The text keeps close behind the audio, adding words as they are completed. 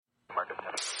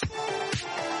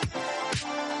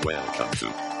Welcome to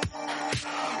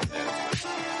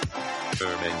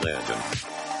Urban Legends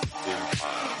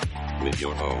with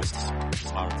your hosts,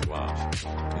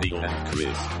 Smartwatch, Neil and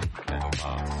Chris, and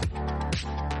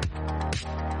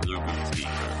Lucas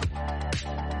Speaker.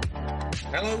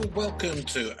 Hello and welcome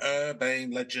to Urban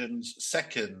Legends'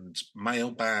 second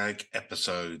Mailbag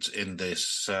episodes in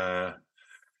this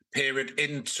period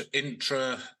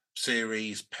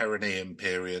intra-series perineum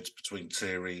period between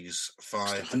series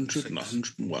 5 and 6.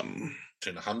 101.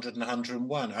 Between 100 and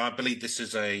 101. I believe this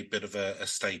is a bit of a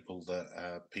staple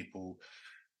that people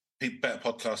better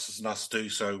podcasters than us do.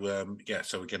 So,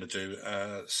 so we're going to do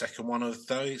a second one of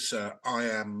those. I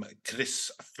am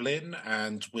Chris Flynn,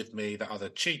 and with me, the other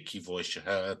cheeky voice you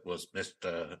heard was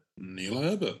Mr. Neil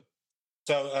Herbert.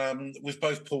 So we've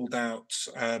both pulled out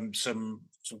some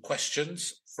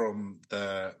questions from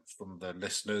the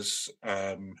listeners.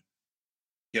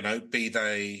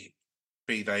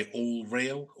 Be they all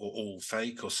real or all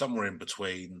fake or somewhere in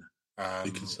between.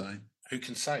 Who can say? Who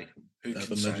can say?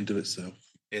 Urban legend of itself.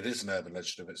 It is an urban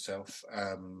legend of itself.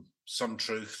 Some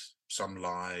truth, some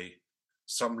lie,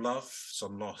 some love,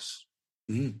 some loss,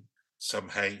 some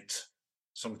hate,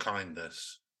 some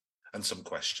kindness, and some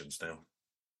questions now.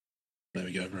 There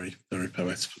we go. Very, very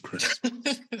poetical, Chris.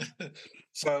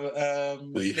 So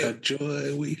we had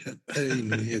joy, we had pain,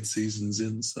 we had seasons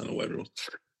in the sun, or whatever it was.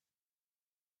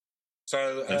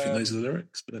 So I don't think those are the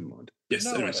lyrics, but never mind. Yes,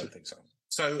 no, there I is. don't think so.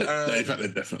 So, no, in fact, they're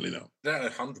definitely not. No,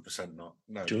 100% not.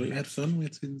 No, joy, we had fun, we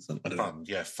had seasons in the sun. I don't fun, know.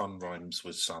 yeah, fun rhymes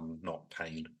with sun, not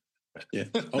pain. Yeah.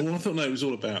 I thought it was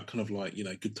all about kind of like,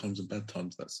 good times and bad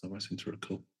times. That's so I seem to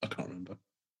recall. I can't remember.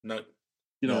 No.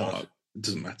 What? It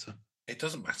doesn't matter. It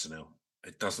doesn't matter now.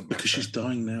 It doesn't matter. Because she's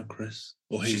dying now, Chris.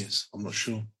 Or he is. I'm not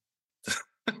sure.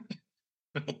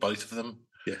 Both of them?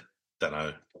 Yeah. Don't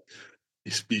know.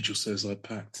 His mutual says I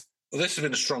packed. Well, this has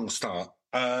been a strong start.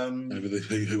 Over the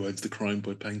Who Owns the Crime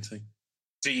Boy painting.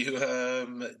 Do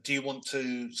you want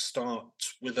to start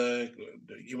with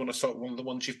you want to start one of the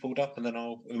ones you've pulled up, and then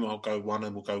I'll go one,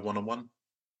 and we'll go one on one?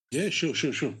 Yeah, sure.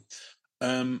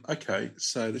 Okay,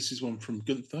 so this is one from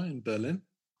Gunther in Berlin.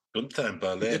 Gunther in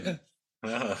Berlin.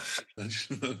 Yeah.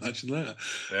 Imagine that.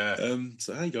 Yeah.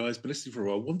 So, hey guys, been listening for a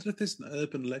while. Wondered if there's an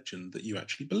urban legend that you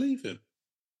actually believe in.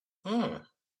 Oh.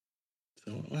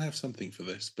 So I have something for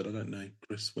this, but I don't know,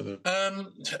 Chris, whether...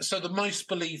 So the most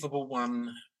believable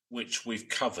one, which we've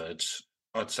covered,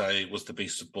 I'd say, was the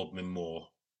Beast of Bodmin Moor.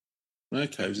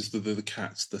 Okay, was this the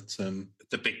cats that...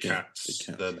 the big cats,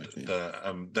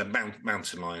 the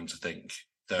mountain lions, I think.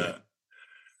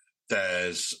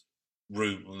 There's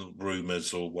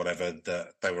rumours or whatever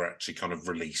that they were actually kind of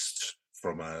released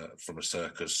from a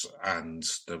circus, and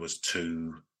there was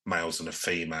two males and a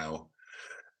female.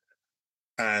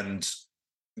 And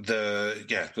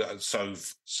so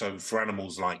for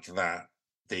animals like that,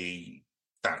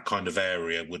 that kind of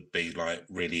area would be like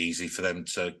really easy for them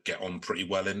to get on pretty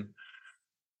well in,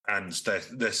 and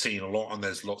they're seen a lot, and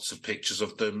there's lots of pictures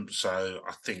of them. So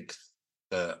I think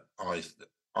that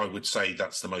I would say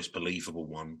that's the most believable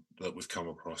one that we've come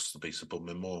across, the Beast of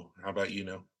Bodmin Moor. How about you,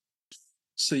 Neil?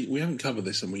 See, we haven't covered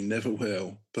this, and we never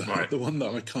will. But right. The one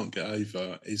that I can't get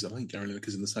over is, I think Gary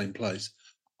Lineker's in the same place.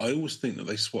 I always think that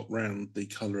they swap round the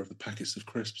colour of the packets of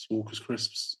crisps, Walker's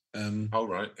crisps.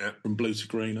 Right, yeah. From blue to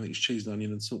green. I think it's cheese and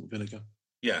onion and salt and vinegar.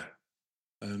 Yeah.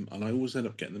 And I always end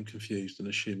up getting them confused and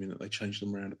assuming that they changed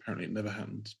them around. Apparently it never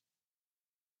happened.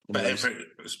 But I think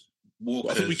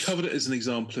we covered it as an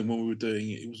example in when we were doing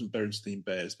it. It wasn't Berenstein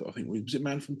Bears, but I think was it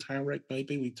Man from Tower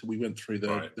maybe? We went through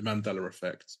the Mandela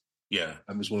effect. Yeah.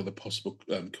 And was one of the possible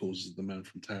causes of the Man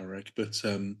from Tower. But...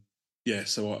 I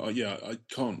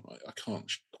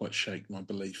can't quite shake my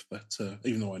belief that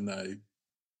even though I know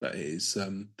that it is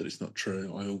that it's not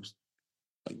true, I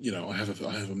have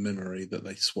a memory that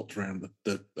they swapped around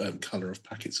the colour of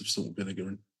packets of salt and vinegar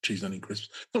and cheese and onion crisps.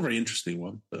 Not a very interesting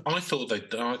one, but I thought they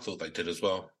did as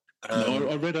well.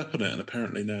 I read up on it, and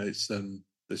apparently now it's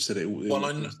they've said it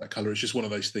that colour. It's just one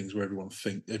of those things where everyone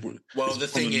thinks. The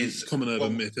thing is, common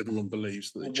urban myth. Everyone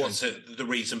believes that. What's it? The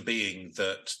reason being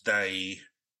that they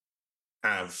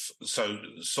have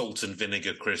salt and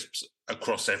vinegar crisps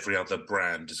across every other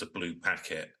brand is a blue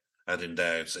packet, and in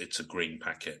theirs it's a green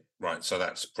packet, right? So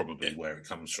that's probably where it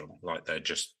comes from. Like they're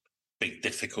just being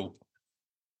difficult.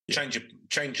 Yeah. Change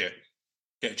it,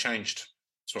 get it changed.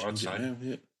 That's what I'd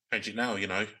say. Change it now.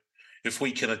 If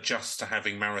we can adjust to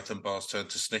having marathon bars turn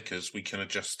to Snickers, we can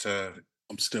adjust to.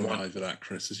 I'm still not over that,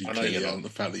 Chris. As you clearly are, the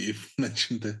fact that you've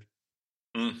mentioned it.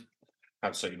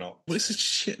 Absolutely not. Well, it's a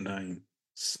shit name.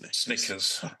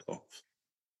 Snickers. Fuck off.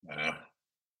 I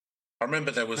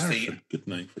remember there was good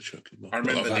name for chocolate bar. I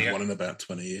remember I've had one in about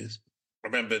 20 years. I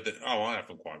remember that. Oh, I have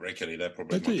them quite regularly. They're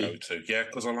probably Oh, do my you? go-to. Yeah,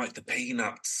 because I like the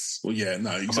peanuts. Well, yeah,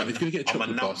 no, exactly. If you're going to get a I'm a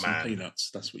chocolate bar, nut some man.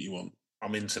 peanuts, that's what you want.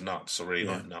 I'm into nuts. I really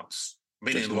Yeah. like nuts. I've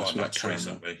been Tastes eating a lot nice of with that nuts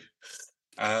caramel. recently.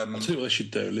 I'll tell you what they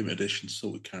should do: a limited edition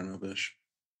salted caramel version.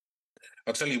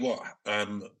 I'll tell you what.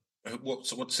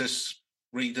 What's this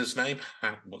reader's name?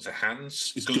 What's it?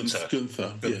 Hans It's Gunther.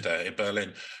 Gunther, yeah. Gunther in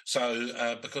Berlin.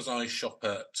 So because I shop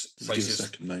at Doesn't places. give a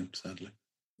second name, sadly.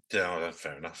 Yeah,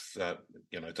 fair enough.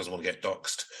 Doesn't want to get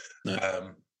doxed.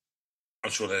 No. I'm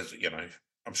sure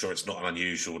I'm sure it's not an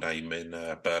unusual name in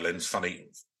Berlin. It's funny,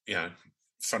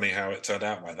 funny how it turned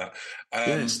out like that.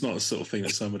 Yeah, it's not a sort of thing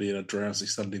that somebody in a drowsy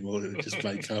Sunday morning would just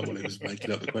make up while he was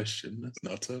making up the question. That's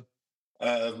not a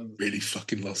really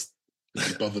fucking lost.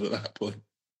 Really bothered at that point.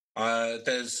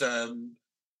 There's a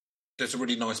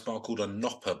really nice bar called a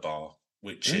Nopper bar,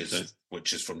 which is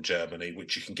from Germany,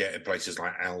 which you can get in places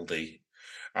like Aldi,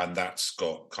 and that's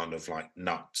got kind of like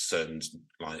nuts and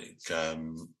like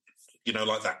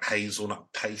like that hazelnut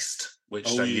paste,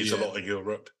 which they use a lot in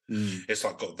Europe. Mm. It's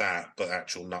like got that, but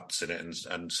actual nuts in it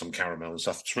and some caramel and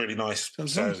stuff. It's really nice.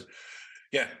 Sounds so, nice.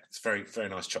 Yeah, it's very, very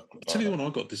nice chocolate bar. Tell you when I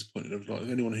got disappointed of like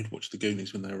anyone who'd watched the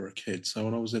Goonies when they were a kid. So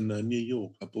when I was in New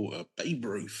York, I bought a Babe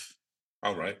Ruth.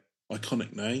 Oh, right.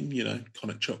 Iconic name,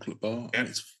 iconic chocolate bar. Yeah. And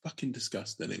it's fucking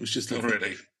disgusting. It was just like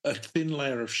really a thin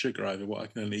layer of sugar over what I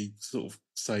can only sort of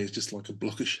say is just like a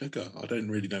block of sugar. I don't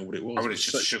really know what it was. Oh, it's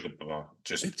just a sugar bar.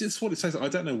 It's just what it says. I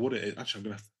don't know what it is. Actually, I'm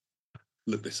going to have to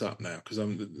look this up now because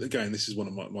this is one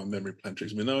of my memory plan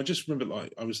tricks. I mean, I just remember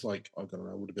I was like, I don't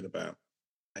know, I would have been about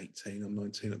 18 or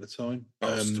 19 at the time.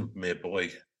 Mere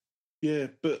boy. Yeah,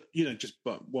 but just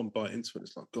one bite into it,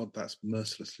 it's like, God, that's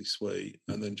mercilessly sweet.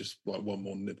 And then just like one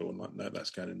more nibble, and like, no,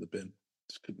 that's going in the bin.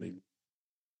 Just couldn't even.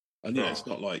 And it's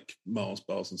not like Mars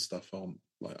bars and stuff aren't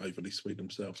like overly sweet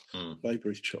themselves. Babe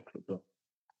Ruth chocolate bar.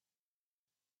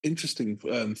 Interesting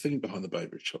thing behind the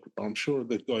Babe Ruth chocolate bar. I'm sure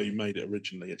the guy who made it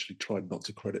originally actually tried not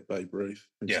to credit Babe Ruth.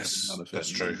 Yes, none of it, that's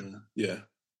true.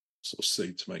 Sort of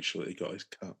sued to make sure that he got his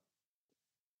cut.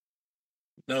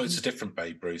 No, it's a different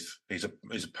Babe Ruth. He's a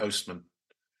postman.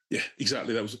 Yeah,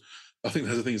 exactly. I think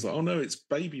there's a thing. It's like, oh no, it's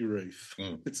Baby Ruth.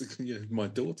 It's my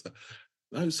daughter.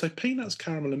 No, so peanuts,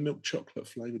 caramel, and milk chocolate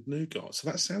flavored nougat. So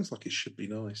that sounds like it should be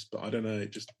nice, but I don't know.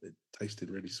 It tasted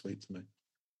really sweet to me.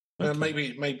 Okay.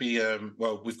 Maybe.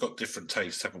 Well, we've got different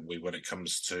tastes, haven't we, when it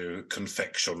comes to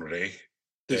confectionery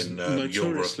in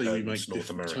Europe and North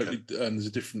America? There's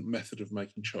a different method of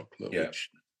making chocolate, which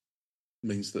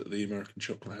means that the American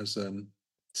chocolate has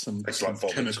some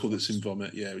chemical that's in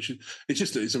vomit. Yeah,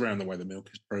 it's around the way the milk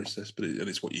is processed, but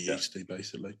it's what you're used to,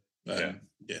 basically.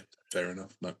 Fair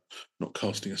enough. No, not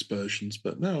casting aspersions,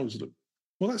 but no, I was like,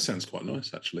 well, that sounds quite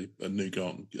nice actually,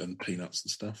 nougat and peanuts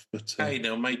and stuff. But hey,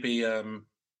 Neil, maybe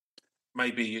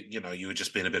you were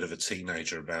just being a bit of a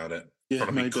teenager about it. Yeah,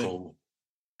 maybe. Be cool.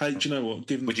 Hey, do you know what?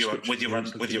 Given with your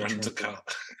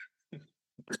undercut.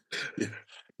 Yeah.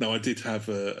 No, I did have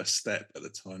a step at the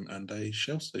time and a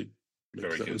shell suit.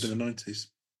 Very good. That was in the 90s.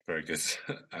 Very good.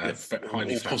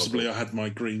 Or possibly I had my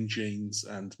green jeans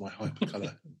and my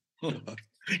hypercolour.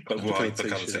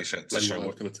 Hypercolour t-shirt to show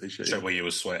yeah. where you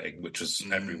were sweating, which was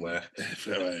everywhere.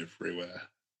 Everywhere.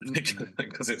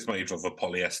 Because it's made of a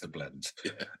polyester blend.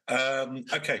 Yeah.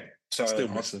 Okay, so still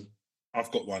missing.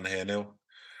 I've got one here, Neil.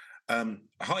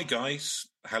 Hi guys,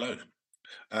 hello.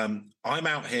 I'm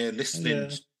out here listening.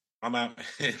 Yeah. I'm out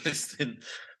here listening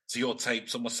to your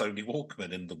tapes on my Sony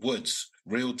Walkman in the woods,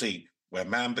 real deep, where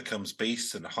man becomes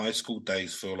beast and high school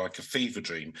days feel like a fever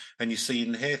dream, and you see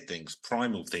and hear things,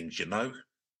 primal things,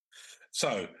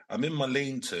 So I'm in my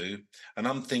lean-to, and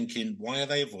I'm thinking, why are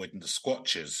they avoiding the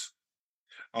squatchers?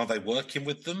 Are they working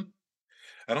with them?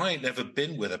 And I ain't never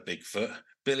been with a Bigfoot.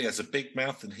 Billy has a big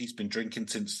mouth, and he's been drinking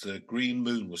since the green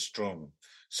moon was strong.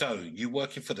 So you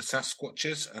working for the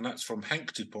Sasquatchers? And that's from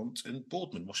Hank DuPont in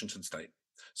Boardman, Washington State.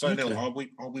 So okay. Neil,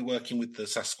 are we working with the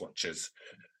Sasquatchers?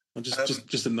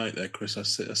 Just a note there, Chris. I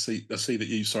see that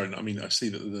you. Sorry, I mean I see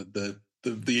that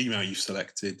the email you've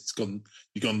selected, it's gone.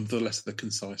 You've gone for the less of the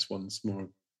concise ones. More.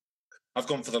 I've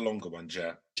gone for the longer ones.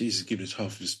 Yeah. Jesus, give us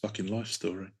half of his fucking life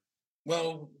story.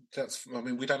 Well,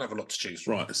 we don't have a lot to choose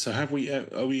from. Right. So have we?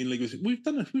 Are we in league with? We've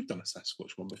done a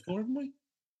Sasquatch one before, haven't we?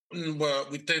 Well,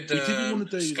 we did. We didn't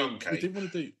want to do skunk ape. We didn't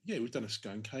want to do. Yeah, we've done a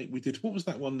skunk ape. We did. What was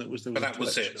that one that was there? But that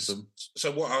was it.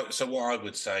 So what I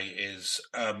would say is,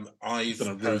 I've done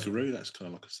a rougarou. That's kind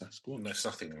of like a Sasquatch. There's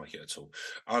nothing like it at all.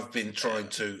 I've been trying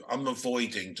to. I'm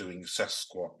avoiding doing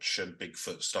Sasquatch and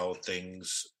Bigfoot style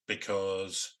things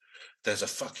because there's a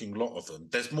fucking lot of them.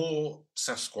 There's more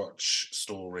Sasquatch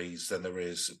stories than there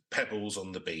is pebbles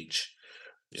on the beach.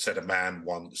 Yeah. Said a man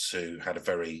once who had a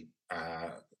very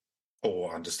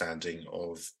poor understanding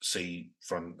of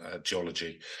seafront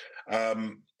geology.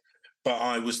 But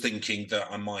I was thinking that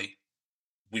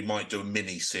we might do a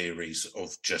mini series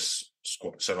of just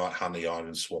squat, so like Honey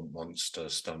Island, Swamp Monster,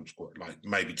 Stump Squat, like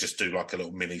maybe just do like a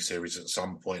little mini series at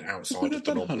some point outside of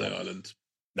the normal. Honey Island.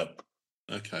 No.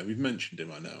 Okay, we've mentioned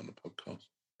him, I know, on the podcast.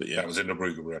 But yeah, that was in the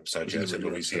Rougarou episode. Yeah, it's in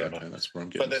Louisiana. Okay, that's where I'm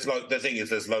getting. But the thing is,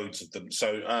 there's loads of them.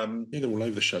 So yeah, they're all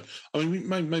over the show. I mean,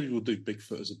 maybe we'll do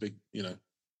Bigfoot as a big,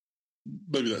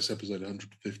 maybe that's episode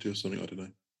 150 or something. I don't know.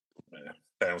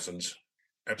 Thousands,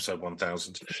 episode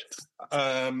 1000.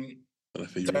 I don't know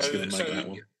if you're going to make that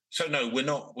one. So no, we're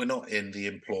not in the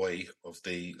employ of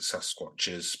the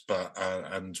Sasquatches, but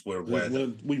and we're aware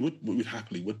that we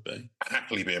happily would be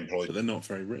employed, but they're not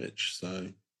very rich, so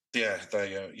yeah,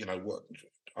 they what.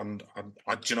 And do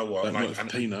you know what? Work for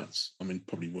peanuts. I mean,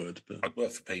 probably would, but I'd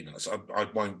work for peanuts. I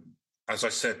won't. As I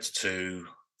said to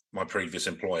my previous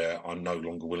employer, I'm no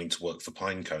longer willing to work for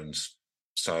pine cones.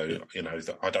 So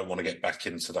I don't want to get back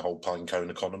into the whole pine cone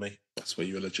economy. That's where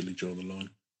you allegedly draw the line.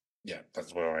 Yeah,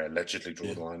 that's where I allegedly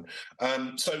draw the line.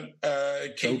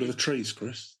 Gold of the trees,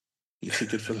 Chris. You're too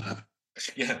good for that.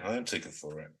 Yeah, I am too good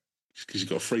for it. Because you've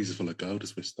got a freezer full of gold,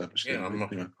 as we established. Yeah,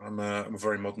 I'm a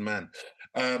very modern man.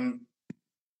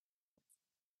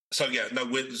 So yeah, no.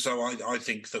 I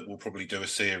think that we'll probably do a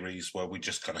series where we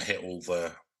just kind of hit all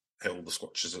the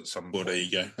squatches at some point. Well, there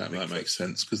you go. That makes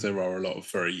sense, because there are a lot of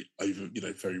very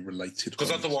very related.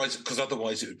 Because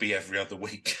otherwise it would be every other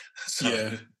week. So.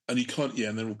 Yeah, and you can't. Yeah,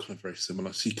 and they're all kind of very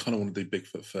similar. So you kind of want to do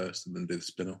Bigfoot first and then do the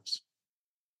spin-offs,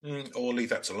 or leave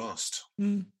that to last.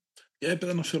 Yeah, but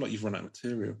then I feel like you've run out of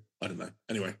material. I don't know.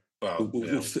 Anyway,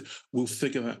 we'll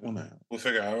figure that one out. We'll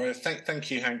figure it out.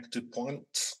 Thank you, Hank Dupont.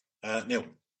 Neil.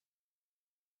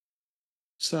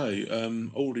 So,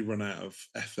 already run out of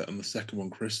effort on the second one,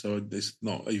 Chris. So it's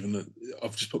not even.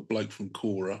 I've just put bloke from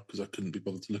Quora because I couldn't be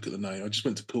bothered to look at the name. I just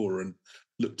went to Quora and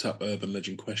looked up urban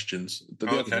legend questions. The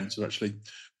other ones are actually.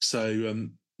 So,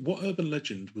 what urban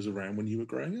legend was around when you were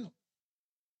growing up?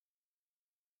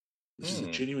 This is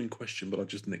a genuine question, but I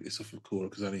just nicked this off of Quora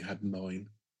because I only had 9.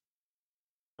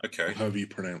 Okay. Or however you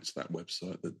pronounce that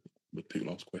website that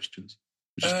people ask questions.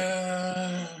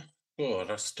 Oh,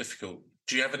 that's difficult.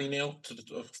 Do you have any, Neil,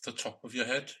 off the top of your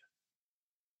head?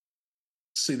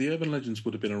 See, the urban legends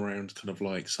would have been around kind of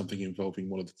like something involving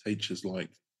one of the teachers, like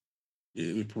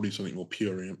it would probably be something more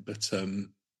purient, but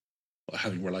like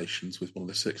having relations with one of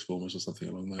the sixth formers or something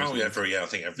along those lines. I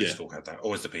think every school had that.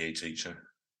 Always the PE teacher.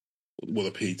 Well,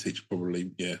 the PE teacher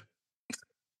probably, yeah.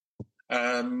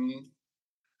 I'm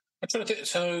trying to think.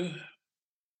 So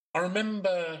I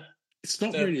remember... It's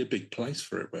not really a big place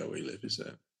for it where we live, is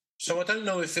it? So I don't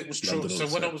know if it was true. So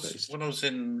when I was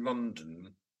in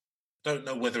London, I don't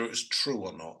know whether it was true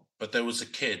or not, but there was a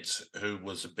kid who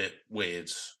was a bit weird,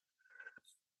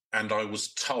 and I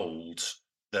was told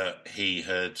that he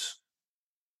had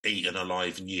eaten a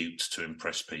live newt to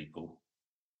impress people,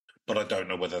 but I don't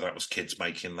know whether that was kids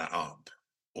making that up.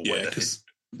 Or yeah, because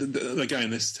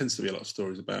again, there tends to be a lot of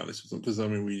stories about this, because I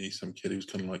mean, we knew some kid who was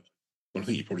kind of like, well, I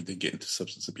think he probably did get into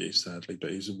substance abuse, sadly,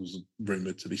 but he was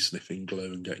rumoured to be sniffing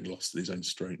glue and getting lost in his own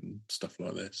street and stuff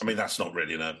like this. I mean, that's not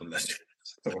really an urban legend.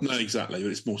 No, exactly,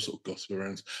 but it's more sort of gossip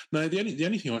around. No, the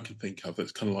only thing I can think of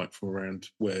that's kind of like from around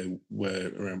where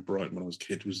around Brighton when I was a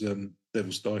kid was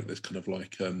Devil's Dyke. There's kind of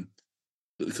like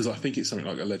because I think it's something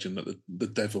like a legend that the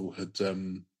devil had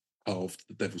carved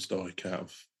the Devil's Dyke out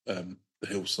of the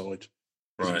hillside.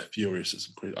 Right, furious at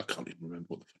some. I can't even remember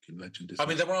what the fucking legend is. I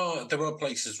mean, there are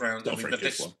places around. I mean, but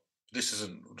this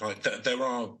isn't like there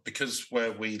are, because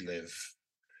where we live,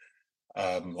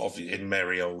 in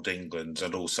merry old England,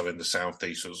 and also in the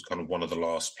southeast, it was kind of one of the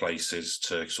last places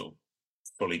to sort of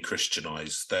fully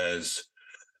Christianise. There's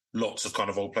lots of kind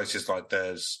of old places, like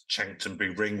there's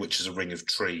Chanctonbury Ring, which is a ring of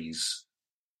trees,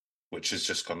 which is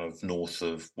just kind of north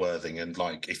of Worthing. And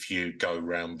like, if you go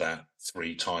round that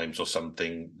 3 times or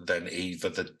something, then either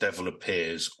the devil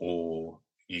appears or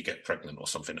you get pregnant or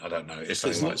something. I don't know.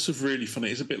 There's lots of really funny.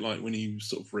 It's a bit like when you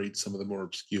sort of read some of the more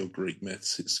obscure Greek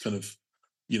myths. It's kind of,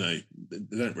 they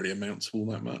don't really amount to all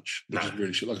that much. Which is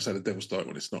really, like I said, the Devil's Dyke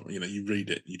one, it's not, you read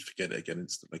it, you'd forget it again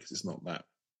instantly because it's not that.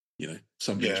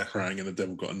 Somebody was praying and the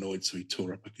devil got annoyed, so he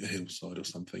tore up a hillside or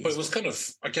something. But it was kind of,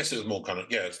 I guess it was more kind of,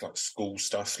 it's like school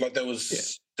stuff. Like there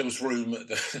was room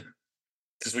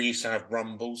because we used to have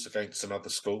rumbles against another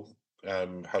school,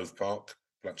 Hove Park,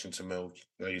 Blatchington Mill.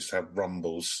 They used to have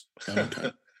rumbles, which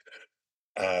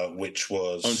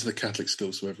was. I went to the Catholic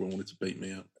school, so everyone wanted to beat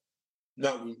me up.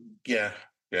 No, yeah,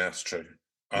 that's true.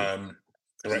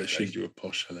 They showed you were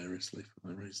posh hilariously for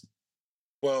no reason.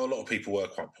 Well, a lot of people were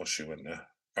quite poshy, weren't there?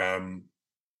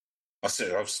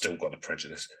 I've still got a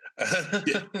prejudice.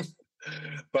 Yeah.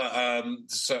 But I've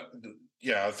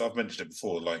mentioned it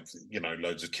before. Like,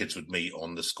 loads of kids would meet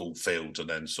on the school field, and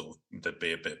then sort of there'd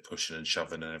be a bit of pushing and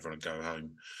shoving, and everyone would go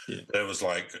home. Yeah. There was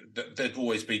like there'd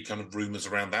always be kind of rumours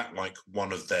around that. Like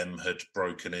one of them had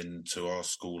broken into our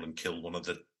school and killed one of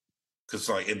the. Because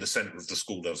like in the centre of the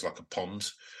school there was like a pond,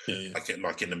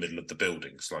 like in the middle of the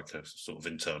buildings, like a sort of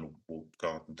internal wall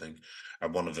garden thing,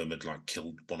 and one of them had like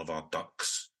killed one of our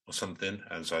ducks or something,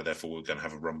 and so therefore we were going to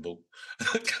have a rumble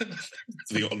For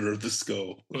the honour of the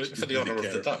school. for the honour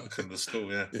of the duck and the school.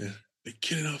 Yeah, they're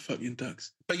killing our fucking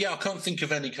ducks. But yeah, I can't think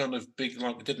of any kind of big,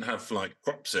 like we didn't have like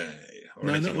crops there or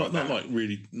no, anything not that. like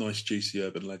really nice juicy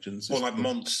urban legends. Or like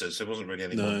monsters. There wasn't really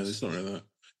any. No, monsters. it's not really that.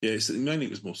 Yeah, mainly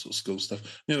it was more sort of school stuff.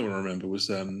 The other one I remember was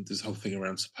this whole thing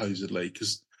around supposedly,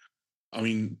 because, I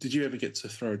mean, did you ever get to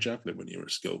throw a javelin when you were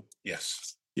at school?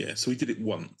 Yes. Yeah, so we did it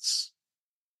once,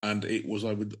 and it was,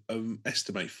 I would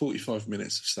estimate, 45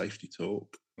 minutes of safety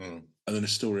talk, and then a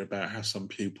story about how some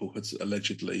pupil had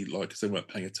allegedly, like, because they weren't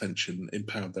paying attention,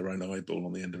 impaled their own eyeball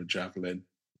on the end of a javelin.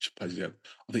 Which supposedly,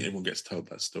 I think everyone gets told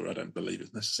that story. I don't believe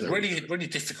it's necessarily. It's really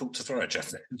difficult to throw a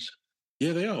javelin.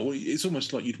 Yeah, they are. Well, it's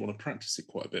almost like you'd want to practice it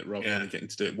quite a bit rather than getting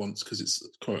to do it once, because it's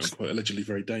quite unquote allegedly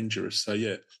very dangerous. So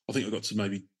yeah, I think I got to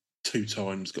maybe 2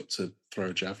 times got to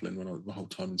throw a javelin when I was the whole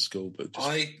time in school, but just,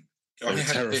 I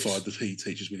was terrified that PE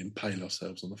teachers would impale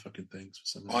ourselves on the fucking things for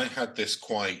some reason. I had this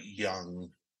quite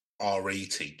young RE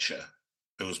teacher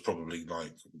who was probably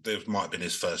like, there might have been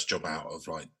his first job out of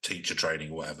like teacher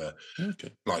training or whatever. Okay.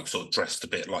 Like sort of dressed a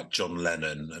bit like John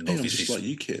Lennon and obviously just like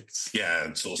you kids. Yeah,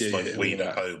 and sort of smoked weed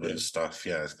at home and stuff.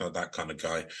 Yeah, it's got that kind of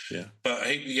guy. Yeah. But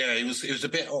it was a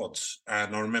bit odd.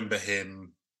 And I remember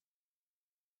him.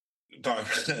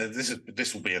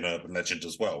 This will be an urban legend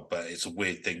as well, but it's a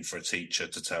weird thing for a teacher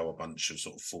to tell a bunch of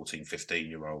sort of 14,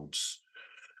 15-year-olds.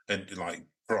 And like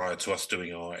prior to us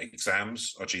doing our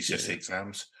exams, our GCSE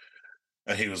exams,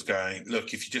 and he was going,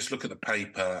 look, if you just look at the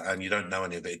paper and you don't know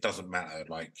any of it, it doesn't matter.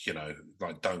 Like,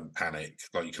 don't panic.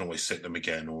 Like, you can always sit them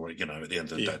again, or, at the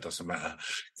end of the day, it doesn't matter.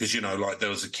 Because, like there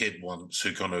was a kid once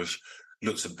who kind of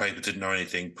looked at the paper, didn't know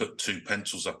anything, put 2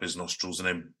 pencils up his nostrils and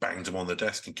then banged them on the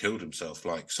desk and killed himself.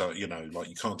 Like, so, like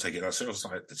you can't take it that serious.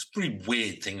 Like, it's a pretty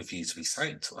weird thing for you to be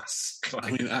saying to us.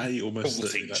 Like, I mean,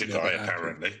 almost teacher guy,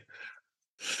 apparently.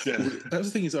 Yeah. Well, that's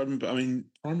the thing is, I remember,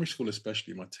 primary school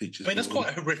especially, my teachers... that's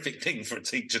quite a horrific thing for a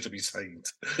teacher to be saying.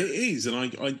 It is, and I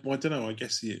don't know, I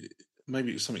guess maybe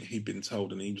it was something he'd been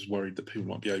told and he was worried that people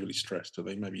might be overly stressed, or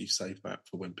maybe he saved that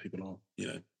for when people are,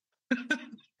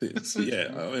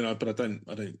 but I don't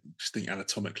just think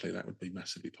anatomically that would be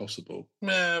massively possible.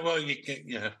 Yeah, well, you could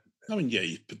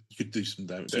do some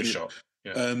damage. Do a shot.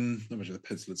 Yeah. Imagine the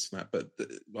pencil had snapped, but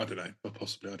I don't know. Or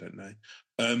possibly, I don't know.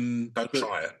 Don't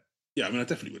try it. Yeah, I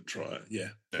definitely would try it.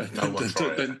 Yeah, no one try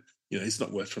it. It's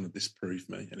not worth trying to disprove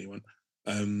me. Anyone?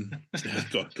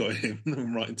 Got him.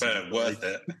 I'm right into worth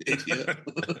it. Idiot.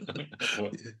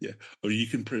 Yeah. Or you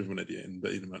can prove an idiot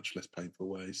in much less painful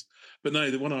ways. But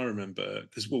no, the one I remember,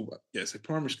 because so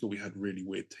primary school we had really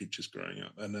weird teachers growing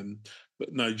up, and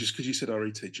but no, just because you said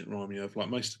RE teacher, it reminded me of like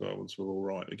most of our ones were all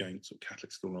right. Again, sort of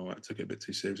Catholic school and all that, took it a bit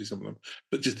too seriously, some of them.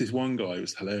 But just this one guy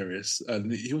was hilarious,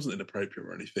 and he wasn't inappropriate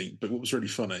or anything. But what was really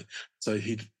funny, so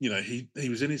he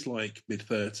was in his like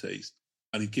mid-30s.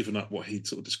 And he'd given up what he'd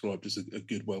sort of described as a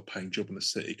good, well-paying job in the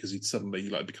city, because he'd suddenly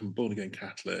become a born-again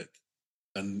Catholic,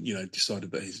 and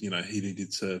decided that he didn't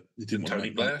want to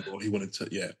make money, or he wanted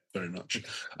to, very much,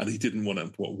 and he didn't want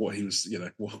to what he was,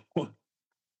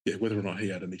 whether or not he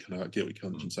had any kind of guilty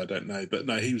conscience, I don't know, but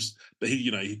no, he was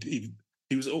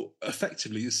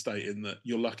effectively stating that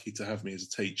you're lucky to have me as a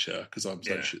teacher because I'm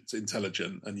so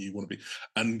intelligent, and you want to be,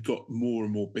 and got more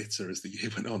and more bitter as the year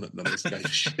went on, and none of us gave a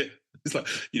shit. It's like,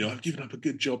 I've given up a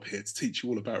good job here to teach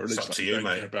you all about religion. It's up to you, don't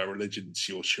mate. care about religion. It's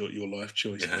your life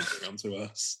choice. Don't come to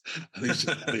us. And he's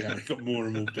just he got more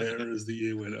and more bitter as the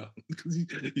year went on, because he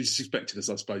just expected us,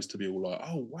 I suppose, to be all like,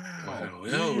 oh wow,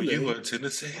 really? You worked in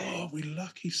the city. Oh, we're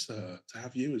lucky, sir, to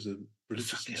have you as a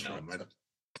religious instructor.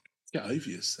 Get over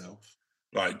yourself.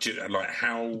 Like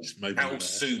how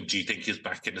soon do you think he's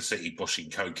back in the city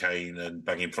washing cocaine and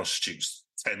banging prostitutes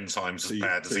 10 times as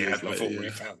bad as he had before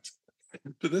we found?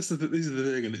 But these are the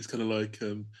thing, and it's kind of like,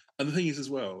 and And the thing is as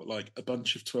well, like a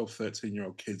bunch of 12,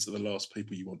 13-year-old kids are the last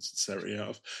people you want to separate out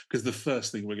of, because the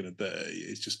first thing we're going to do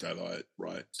is just go like,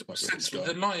 right, a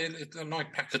nice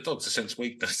pack of dogs, a sense of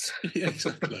weakness. Yeah,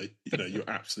 exactly. You're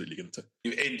absolutely going to.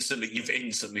 You've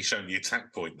instantly shown the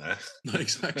attack point there. No,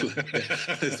 exactly.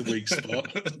 Yeah. There's the weak spot.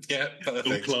 Yeah,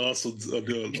 perfect. All class on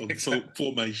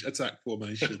formation, attack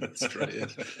formation straight in.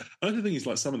 Another thing is,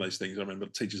 like, some of those things, I remember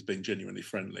teachers being genuinely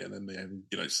friendly, and then they have,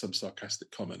 some sarcastic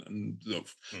comment, and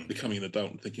becoming an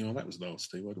adult and thinking, "Oh, that was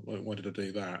nasty. Why did I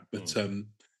do that?" But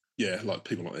yeah, like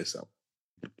people like this,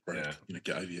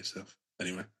 get over yourself.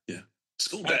 Anyway, yeah.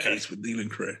 School days with Neil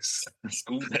and Chris.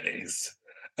 School days.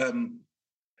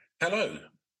 Hello.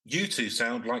 You two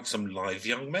sound like some live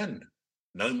young men.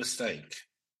 No mistake.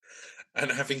 And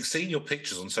having seen your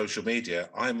pictures on social media,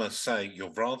 I must say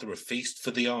you're rather a feast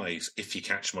for the eyes, if you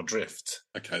catch my drift.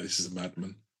 Okay, this is a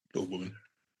madman, little woman.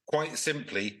 Quite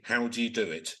simply, how do you do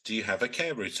it? Do you have a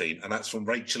care routine? And that's from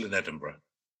Rachel in Edinburgh.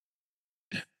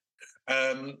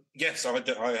 Yes, I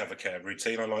do. I have a care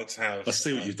routine. I like to have... I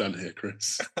see what you've done here,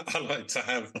 Chris. I like to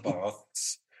have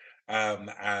baths. And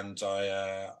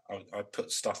I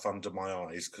put stuff under my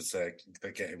eyes because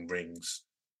they're getting rings.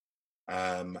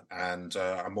 And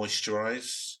I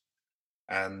moisturise,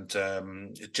 and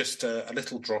just a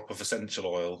little drop of essential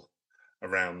oil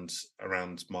around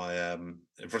my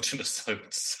erogenous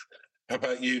zones. How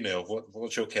about you, Neil?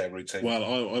 What's your care routine? Well,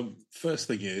 I first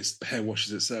thing is the hair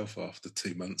washes itself after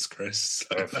 2 months, Chris.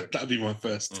 So that'd be my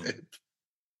first tip.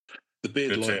 The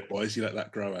beard, good likewise, you let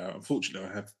that grow out. Unfortunately,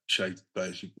 I have shaved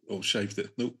it.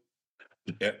 Nope.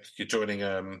 Yep, you're joining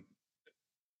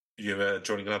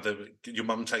another. Your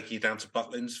mum taking you down to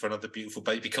Butlins for another beautiful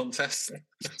baby contest.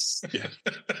 Yeah,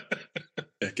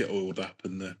 get oiled up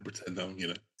and pretend I'm,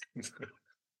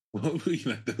 well,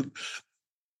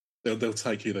 they'll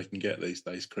take who they can get these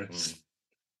days, Chris.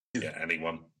 Yeah,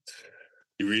 anyone.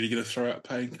 You're really going to throw out a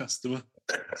paying customer?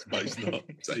 I suppose not.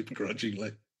 Say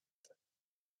begrudgingly.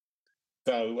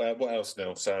 So, what else,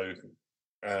 Neil? So,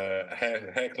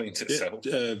 hair cleans itself.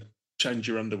 Change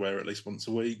your underwear at least once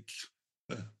a week.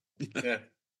 Yeah.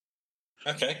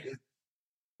 Okay.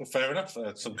 Well, fair enough.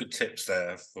 Some good tips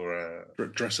there for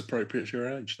dress appropriate to your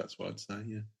age. That's what I'd say.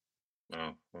 Yeah.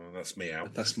 Oh, well, that's me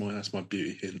out. That's my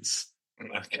beauty hints.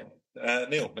 Okay.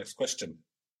 Neil, next question.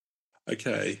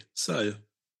 Okay, so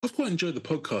I've quite enjoyed the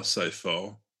podcast so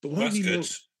far, but why are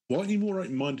you more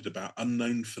open-minded about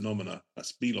unknown phenomena?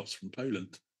 That's Milos from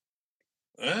Poland.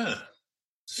 Well,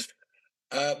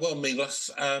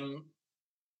 Milos, I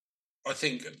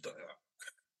think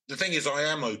the thing is, I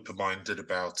am open-minded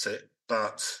about it,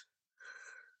 but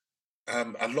a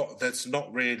lot of it's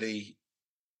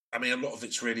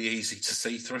really easy to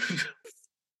see through,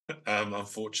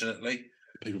 unfortunately.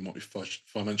 People might be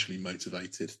financially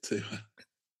motivated to...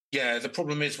 Yeah, the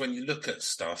problem is when you look at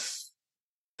stuff,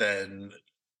 then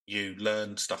you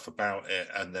learn stuff about it,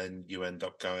 and then you end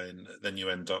up joining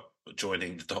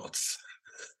the dots.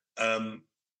 No,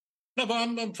 but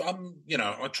I'm I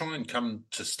try and come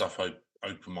to stuff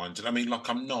open-minded. I mean, like,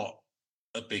 I'm not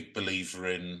a big believer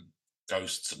in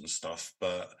ghosts and stuff,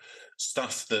 but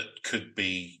stuff that could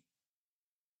be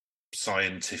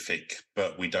scientific,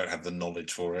 but we don't have the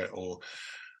knowledge for it. Or,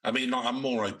 I mean, like, I'm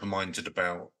more open-minded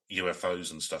about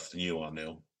UFOs and stuff than you are,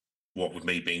 Neil. What with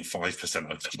me being 5%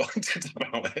 open-minded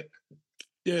about it.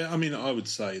 Yeah, I mean, I would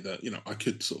say that, I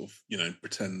could sort of,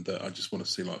 pretend that I just want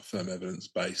to see like firm evidence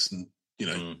base and,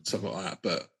 stuff like that,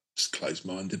 but just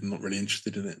closed-minded and not really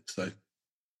interested in it. So,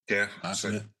 yeah,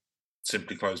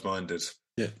 simply closed-minded.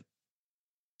 Yeah.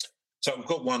 So we've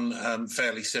got one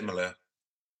fairly similar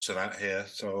to that here,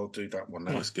 so I'll do that one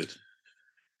now. Oh, that's good.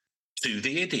 To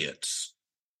the idiots.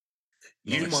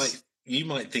 Nice. You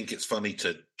might think it's funny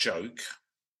to joke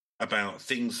about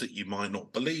things that you might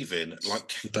not believe in,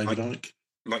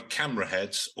 like camera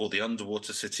heads or the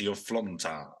underwater city of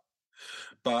Flontar.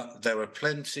 But there are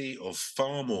plenty of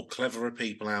far more cleverer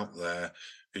people out there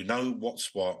who know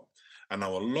what's what, and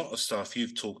know a lot of stuff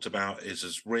you've talked about is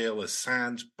as real as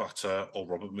sand, butter, or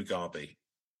Robert Mugabe.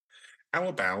 How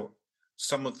about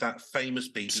some of that famous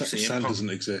BBC... Sand doesn't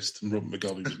exist, and Robert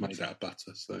Mugabe was made out of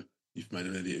butter, so you've made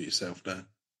an idiot of yourself now.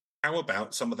 How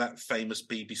about some of that famous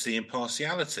BBC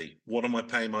impartiality? What am I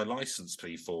paying my licence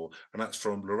fee for? And that's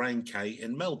from Lorraine K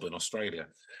in Melbourne, Australia.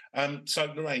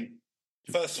 So, Lorraine,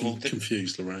 first of all...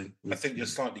 Confused, Lorraine. I think you're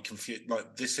slightly confused.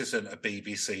 Like, this isn't a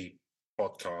BBC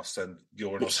podcast, and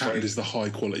you're an What's happened is the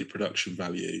high-quality production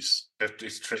values.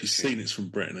 She's seen it's from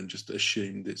Britain and just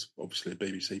assumed it's obviously a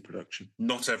BBC production.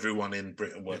 Not everyone in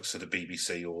Britain works for the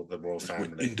BBC or the Royal Family.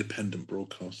 We're independent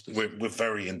broadcasters. We're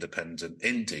very independent.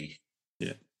 Indie.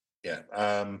 Yeah. Yeah.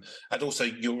 And also,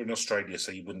 you're in Australia,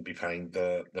 so you wouldn't be paying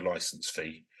the license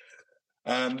fee.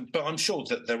 But I'm sure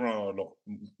that there are a lot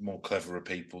more cleverer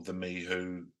people than me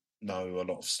who know a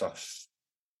lot of stuff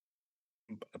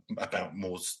about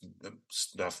more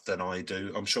stuff than I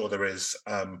do. I'm sure there is.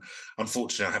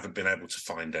 Unfortunately, I haven't been able to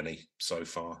find any so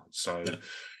far. So, Yeah.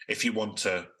 if you want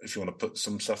to put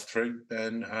some stuff through,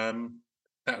 then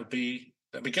that'd be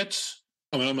good.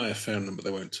 I mean, I may have found them, but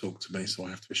they won't talk to me, so I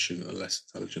have to assume that they're less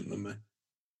intelligent than me.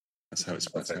 That's how it's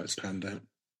panned out.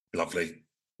 Lovely.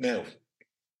 Now,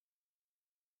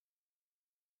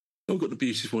 I've got the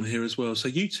beautiful one here as well. So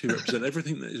you two represent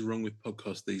everything that is wrong with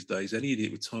podcasts these days. Any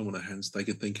idiot with time on their hands, they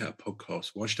can think out a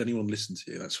podcast. Why should anyone listen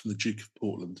to you? That's from the Duke of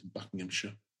Portland in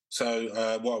Buckinghamshire.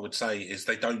 so what I would say is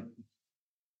they don't.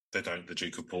 The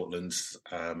Duke of Portland.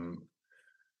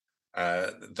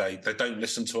 They don't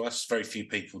listen to us. Very few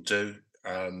people do.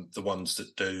 The ones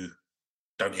that do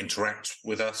don't interact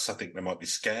with us. I think they might be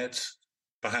scared,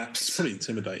 perhaps. It's pretty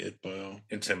intimidated by our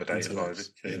Intimidated by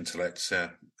the intellects.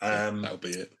 Yeah. That'll be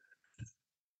it.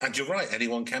 And you're right.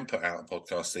 Anyone can put out a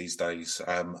podcast these days.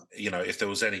 If there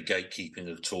was any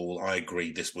gatekeeping at all, I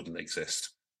agree this wouldn't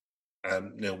exist.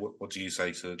 Neil, what do you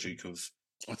say to the Duke of?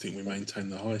 I think we maintain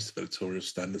the highest of editorial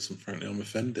standards, and frankly, I'm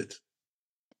offended.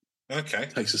 Okay.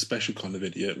 It takes a special kind of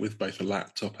idiot with both a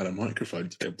laptop and a microphone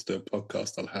to be able to do a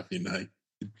podcast. I'll have you know,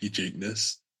 you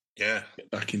Dukeness. Yeah.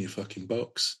 Get back in your fucking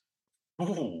box.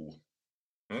 Oh,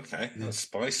 okay. Yeah. That's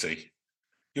spicy.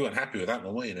 You weren't happy with that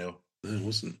one, were you, Neil? No, I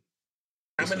wasn't.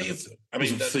 How many of... I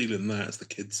wasn't feeling that, as the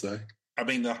kids say. I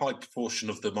mean, the high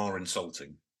proportion of them are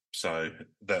insulting. So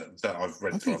that I've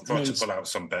read through. I've tried to pull out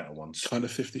some better ones. Kind of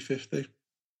 50-50.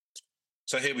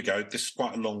 So here we go. This is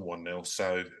quite a long one, Neil,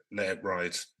 so let it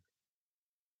ride.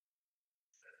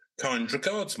 Kind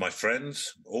regards, my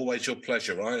friends. Always your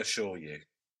pleasure, I assure you.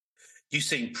 You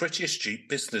seem pretty astute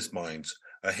business minds.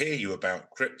 I hear you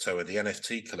about crypto and the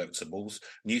NFT collectibles,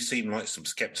 and you seem like some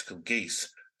skeptical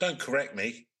geese. Don't correct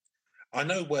me. I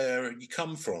know where you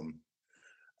come from.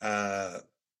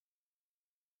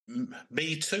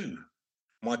 Me too.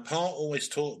 My pa always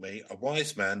taught me a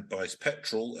wise man buys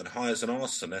petrol and hires an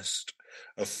arsonist.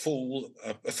 A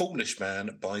foolish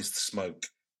man buys the smoke.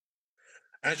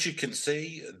 As you can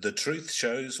see, the truth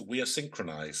shows we are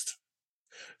synchronized.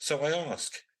 So I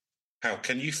ask, how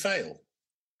can you fail?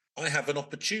 I have an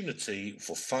opportunity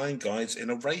for fine guides in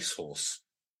a racehorse.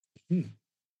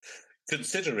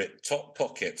 Consider it top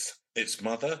pockets. Its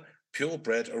mother,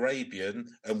 purebred Arabian,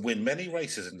 and win many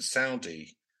races in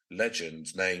Saudi.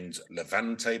 Legend named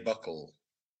Levante Buckle.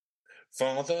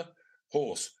 Father,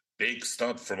 horse, big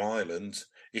stud from Ireland,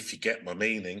 if you get my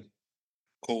meaning.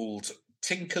 Called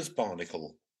Tinker's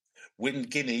Barnacle. Win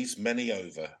guineas many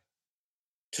over.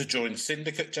 To join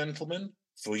syndicate, gentlemen,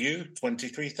 for you,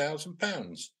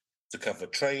 £23,000 to cover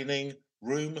training,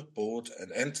 room, board,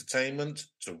 and entertainment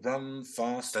to run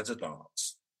fast as a dart.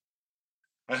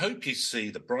 I hope you see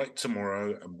the bright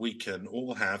tomorrow and we can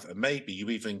all have, and maybe you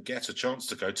even get a chance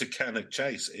to go to Cannock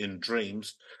Chase in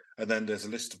dreams. And then there's a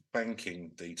list of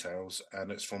banking details, and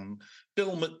it's from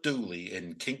Bill McDooley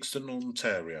in Kingston,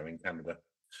 Ontario in Canada.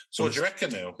 So what do you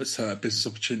reckon, Neil? Let's have a business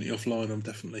opportunity offline. I'm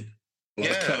definitely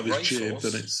cut of his jib,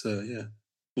 and it's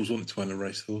always wanted to own a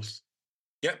racehorse.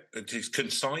 Yep, he's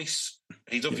concise.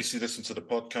 He's obviously listened to the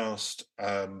podcast.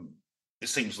 It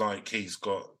seems like he's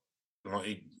got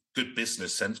good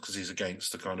business sense because he's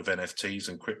against the kind of NFTs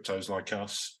and cryptos like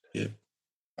us. Yeah.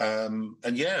 And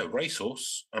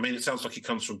racehorse. I mean, it sounds like he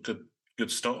comes from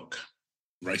good stock.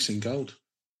 Racing gold.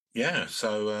 Yeah.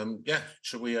 So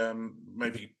should we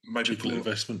maybe cheaper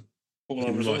investment? We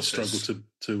might struggle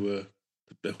to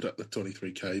build up the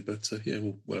 23k, but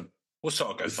we'll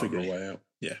start go figure a way out.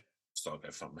 Yeah. Start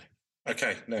go fund me.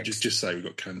 Okay, next. Just say we've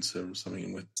got cancer or something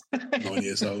and we're 9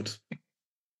 years old.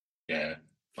 Yeah.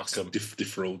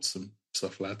 Defraud some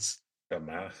stuff, lads. Don't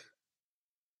matter.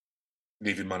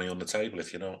 Leaving money on the table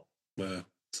if you're not. Well,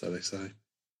 so they say.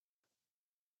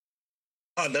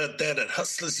 I learned that at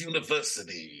Hustlers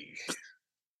University.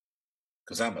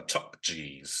 Because I'm a top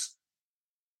G's.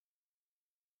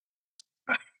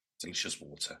 Delicious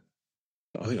water.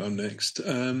 I think I'm next.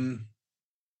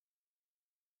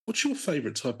 What's your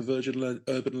favourite type of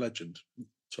urban legend?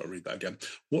 Sorry, read that again.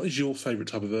 What is your favourite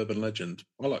type of urban legend?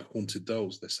 I like haunted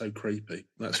dolls. They're so creepy.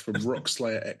 That's from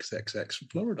Rockslayer XXX from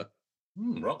Florida.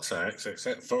 Rockslayer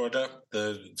XXX, Florida,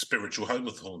 the spiritual home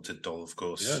of the haunted doll, of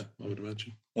course. Yeah, I would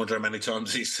imagine. Wonder how many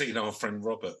times he's seen our friend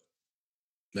Robert.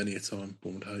 Many a time,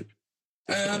 one would hope.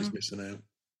 He's missing out.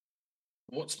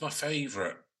 What's my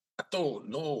favourite? I don't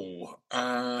know.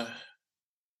 I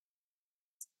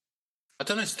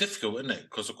don't know. It's difficult, isn't it?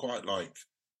 Because I quite like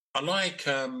I like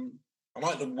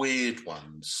the weird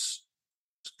ones,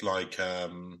 like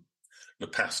the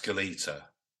Pascalita,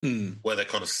 where they're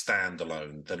kind of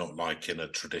standalone. They're not like in a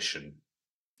tradition.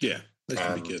 Yeah, they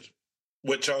can be good.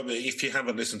 Which, if you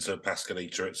haven't listened to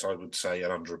Pascalita, it's, I would say,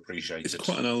 an underappreciated. It's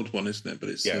quite an old one, isn't it? But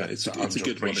it's it's a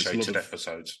good one. It's a lot of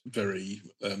episodes. Very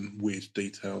weird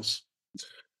details.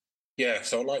 Yeah,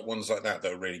 so I like ones like that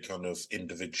are really kind of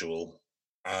individual.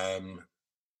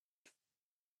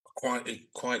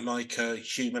 Quite like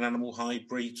human-animal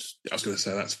hybrids. I was going to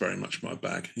say that's very much my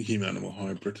bag. Human-animal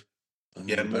hybrid.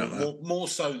 More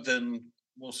so than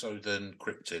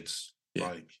cryptids,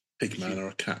 like Pigman or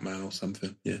a Catman or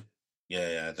something. Yeah.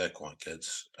 Yeah, they're quite good.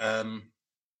 I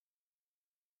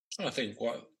think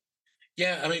what.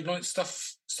 Yeah, I mean, like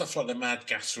stuff like the Mad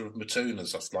Gasser of Mattoon and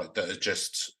stuff like that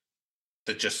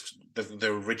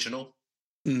they're original,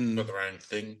 got their own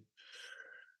thing.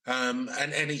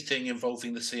 And anything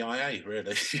involving the CIA,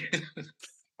 really.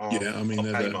 I mean,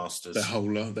 they're paymasters. Their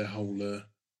whole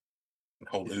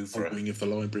oeuvre. Wing of the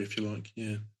library, if you like.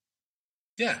 Yeah.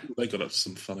 They got up to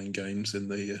some fun and games in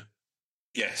the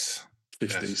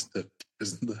 50s to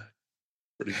present there.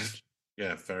 Pretty much.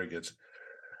 Yeah, very good.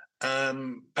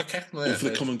 Okay. Well, all for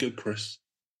the common good, Chris.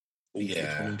 All for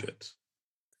the common good.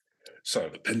 So,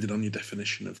 depending on your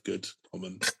definition of good,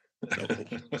 common.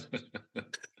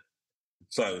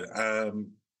 So,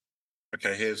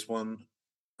 okay, here's one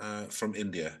from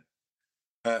India.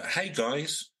 Hey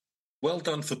guys, well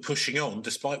done for pushing on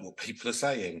despite what people are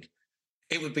saying.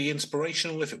 It would be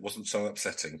inspirational if it wasn't so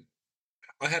upsetting.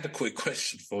 I had a quick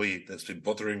question for you that's been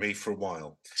bothering me for a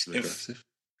while. Aggressive.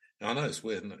 I know, it's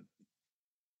weird, isn't it?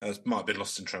 It might have been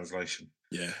lost in translation.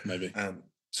 Yeah, maybe.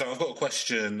 So I've got a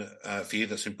question for you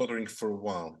that's been bothering for a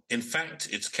while. In fact,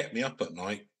 it's kept me up at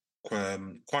night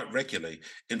quite regularly.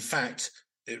 In fact,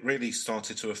 it really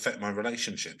started to affect my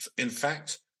relationships. In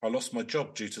fact, I lost my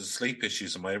job due to the sleep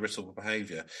issues and my irritable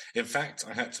behaviour. In fact,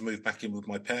 I had to move back in with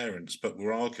my parents, but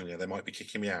we're arguing and they might be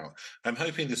kicking me out. I'm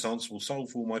hoping this answer will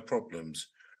solve all my problems.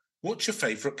 What's your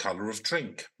favourite colour of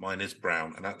drink? Mine is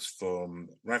brown, and that's from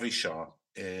Ravi Shah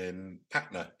in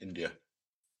Patna, India.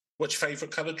 What's your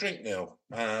favourite colour drink, Neil?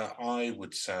 I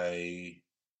would say...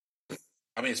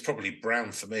 I mean, it's probably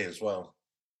brown for me as well.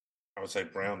 I would say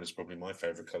brown is probably my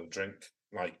favourite colour drink,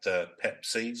 like the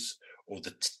Pepsis or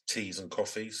the teas and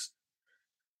coffees.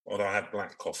 Although I have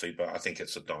black coffee, but I think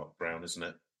it's a dark brown, isn't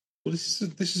it? Well, this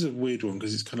is a weird one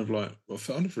because it's kind of like, well,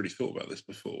 I've never really thought about this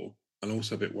before, and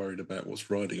also a bit worried about what's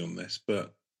riding on this.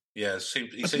 But yeah, it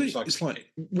seems like it's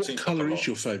like, what colour is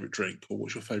your favourite drink, or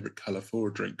what's your favourite colour for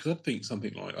a drink? Because I think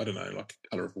something like, I don't know, like a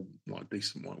colour of like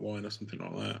decent white wine or something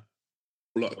like that.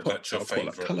 Or like quite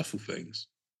like colourful things.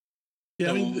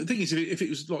 Yeah, I mean, the thing is, if it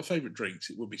was like favourite drinks,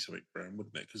 it would be something brown,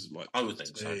 wouldn't it? Because like I would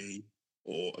think so.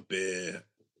 Or a beer,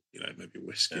 maybe a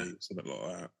whiskey, or something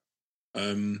like that.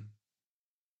 I mean,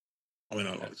 I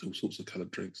like all sorts of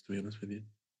coloured drinks, to be honest with you.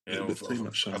 Yeah,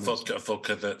 a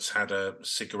vodka that's had a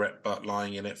cigarette butt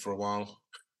lying in it for a while.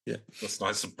 Yeah, that's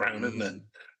nice and brown, isn't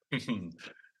it?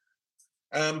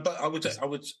 But I would,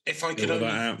 if I could that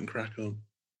out and crack on.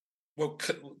 Well,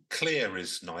 clear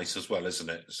is nice as well, isn't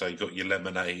it? So you've got your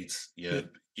lemonade,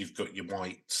 you've got your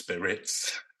white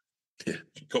spirits. Yeah,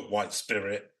 you've got white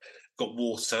spirit, got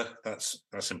water. That's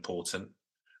important.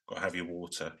 Got to have your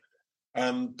water.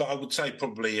 But I would say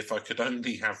probably if I could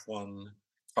only have one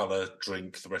colour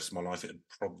drink the rest of my life, it'd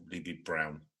probably be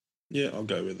brown. Yeah, I'll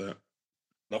go with that.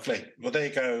 Lovely. Well, there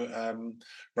you go,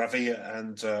 Ravi,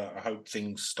 and I hope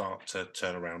things start to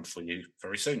turn around for you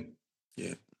very soon.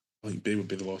 Yeah, I think beer would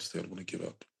be the last thing I'd want to give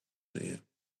up. Yeah,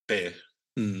 beer.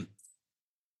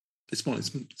 It's fine. It's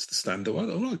the standard. I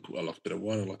like a bit of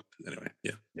wine. Anyway.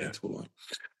 Yeah. It's all right.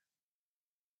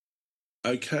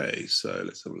 Okay, so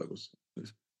let's have a look.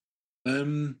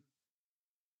 No,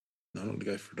 I'm not going to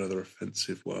go for another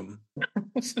offensive one.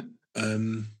 It's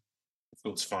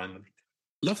fine.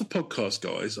 Love the podcast,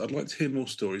 guys. I'd like to hear more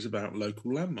stories about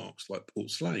local landmarks like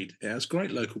Port Slade. It has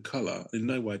great local colour. In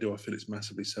no way do I feel it's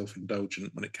massively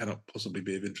self-indulgent when it cannot possibly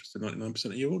be of interest to 99%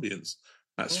 of your audience.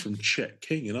 That's from Chet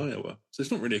King in Iowa. So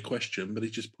it's not really a question, but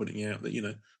he's just pointing out that,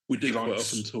 we do quite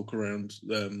often talk around,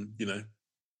 the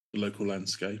local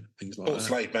landscape, things like Port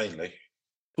Slade mainly.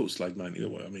 Port Slade mainly.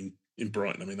 I mean, in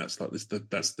Brighton, I mean, that's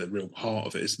the real heart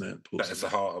of it, isn't it? That is the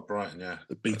heart of Brighton, yeah.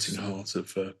 The beating heart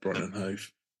of Brighton and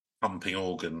Hove. Pumping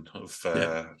organ of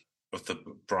the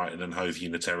Brighton and Hove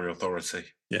Unitary Authority.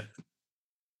 Yeah.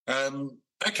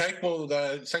 Okay, well,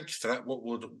 thank you for that.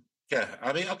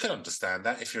 I mean, I can understand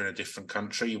that. If you're in a different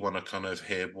country, you want to kind of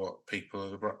hear what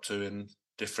people are up to in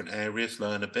different areas,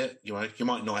 learn a bit. You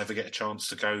might not ever get a chance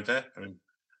to go there. I mean,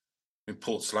 In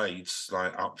Port Slade's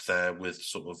like up there with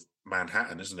sort of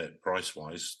Manhattan, isn't it? Price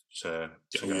wise, to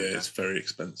Oh go yeah, there. it's very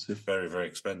expensive. Very, very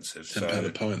expensive. £10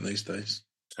 a pint these days.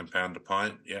 £10 a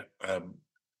pint, yeah.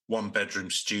 One bedroom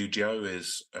studio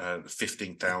is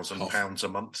 £15,000 a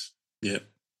month. Yeah,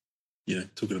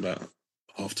 talking about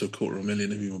half to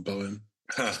 $250,000 if you want to buy them.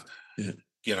 Yeah.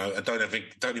 You know, and don't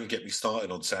even get me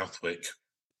started on Southwick.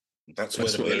 That's where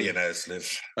the billionaires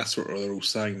live. That's what they're all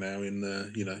saying now in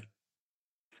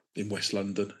West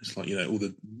London. It's like, all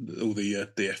the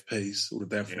DFPs, all the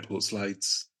down from Port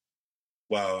Slades.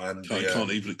 Well, and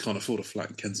can't afford a flat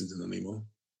in Kensington anymore.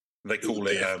 They call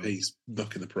it DFPs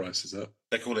knocking the prices up.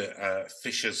 They call it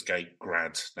Fishersgate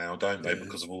grad now, don't they? Yeah.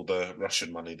 Because of all the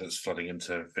Russian money that's flooding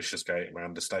into Fishersgate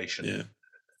around the station. Yeah.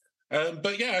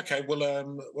 But yeah, okay.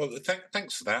 Well,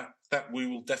 thanks for that. That we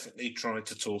will definitely try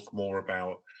to talk more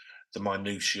about the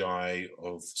minutiae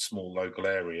of small local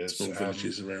areas, small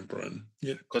villages around Brighton.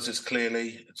 Yeah, because it's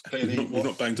clearly we've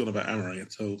not banged on about Amorang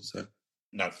at all. So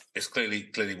no, it's clearly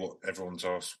what everyone's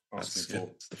asking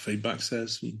for. The feedback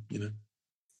says,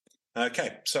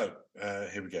 Okay, so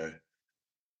here we go.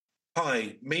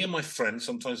 Hi, me and my friends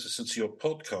sometimes listen to your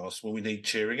podcast when we need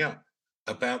cheering up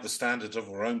about the standard of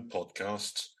our own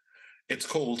podcasts. It's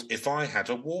called If I Had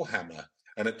a Warhammer,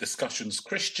 and it discussions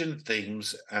Christian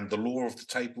themes and the lore of the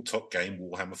tabletop game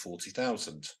Warhammer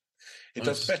 40,000.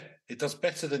 It does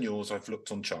better than yours. I've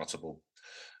looked on Chartable.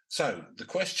 So the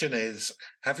question is,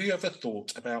 have you ever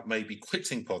thought about maybe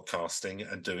quitting podcasting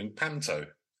and doing panto?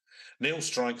 Neil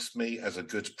strikes me as a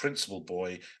good principal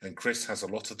boy, and Chris has a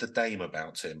lot of the dame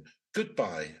about him.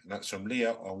 Goodbye. And that's from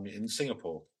Leah Ong in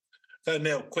Singapore. So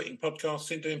Neil, quitting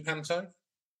podcasting, doing panto?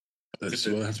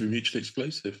 It'll have to be mutually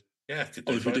exclusive. Yeah.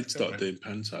 If we did start doing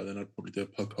panto, then I'd probably do a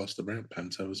podcast around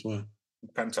panto as well.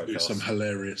 Panto. Some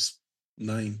hilarious pun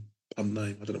name. I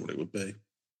don't know what it would be.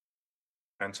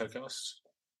 Pantocast?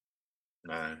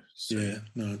 No. Yeah,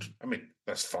 no. I mean,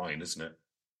 that's fine, isn't it?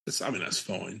 That's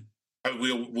fine. Oh,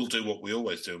 we'll do what we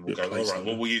always do, and we'll go, all right,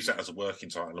 well, we'll use that as a working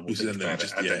title, and we'll think about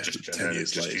it, and then just 10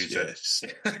 years later, use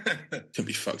it. Can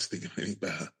be fucked to think of anything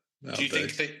better. Do you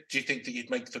think that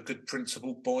you'd make the good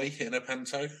principal boy in a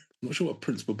panto? I'm not sure what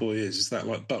principal boy is. Is that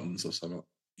like Buttons or something?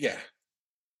 Yeah.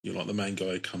 You're like the main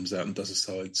guy who comes out and does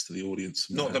asides to the audience.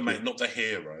 Not the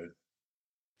hero.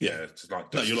 Yeah. It's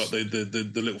like, no, you're like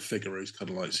the little figure who's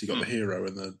kind of like, so you got the hero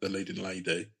and the leading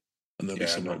lady, and there'll be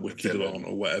some like wicked on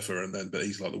or whatever, but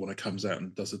he's like the one who comes out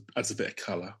and adds a bit of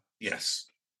colour.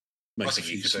 Yes. Makes a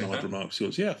few snide remarks.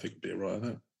 Yeah, I think it'd be all right at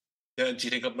that. Yeah, do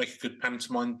you think I'd make a good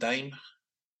pantomime dame?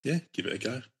 Yeah, give it a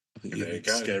go. I think you need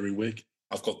a scary wig.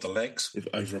 I've got the legs. With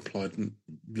over-applied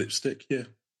lipstick, yeah.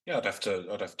 Yeah, I'd have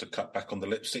to cut back on the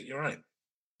lipstick, you're right.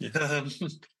 Yeah.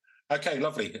 Okay,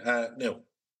 lovely. Neil.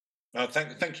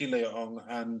 Thank you, Leon.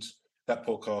 And that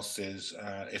podcast is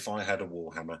If I Had a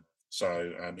Warhammer.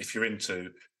 So if you're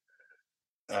into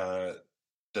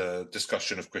the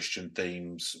discussion of Christian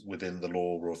themes within the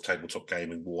lore of tabletop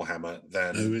gaming Warhammer,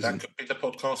 then that could be the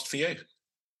podcast for you.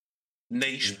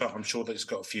 Niche, but I'm sure that it's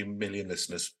got a few million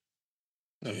listeners.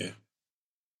 Oh, yeah.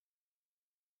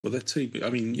 Well, they're too... I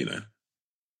mean,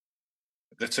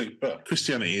 They're too... But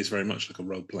Christianity is very much like a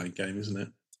role-playing game, isn't it?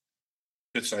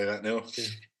 Could say that, Neil. Yeah.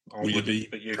 Will you be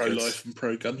pro-life and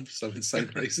pro-gun for some insane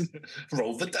reason?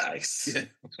 Roll the dice.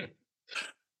 Yeah.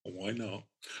 Why not?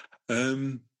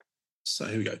 So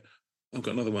here we go. I've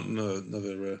got another one,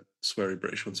 another sweary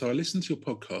British one. So I listened to your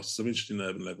podcasts. I'm interested in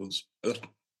urban levels. No,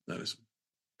 listen.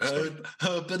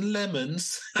 Urban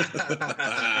lemons.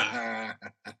 I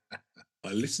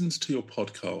listened to your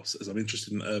podcast as I'm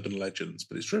interested in urban legends,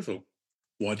 but it's trivial.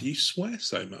 Why do you swear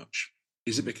so much?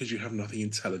 Is it because you have nothing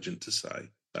intelligent to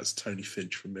say? That's Tony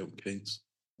Finch from Milton Keynes.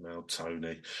 Well,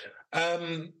 Tony. Yes. I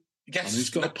mean, he's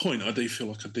got a point. I do feel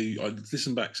like I do. I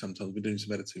listen back sometimes. I've been doing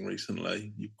some editing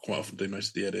recently. You quite often do most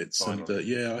of the edits.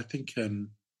 Finally. And I think, I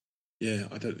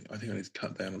think I need to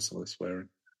cut down on some of the swearing.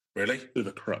 Really? Bit of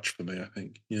a crutch for me, I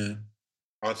think. Yeah.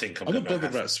 I think I'm not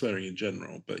bothered about swearing in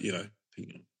general, but, I think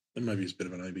maybe it's a bit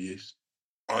of an overuse.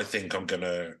 I think I'm going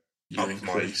to up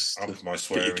my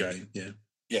swearing. Again, yeah.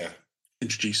 Yeah.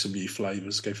 Introduce some new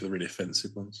flavours, go for the really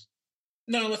offensive ones.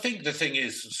 No, I think the thing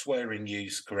is swearing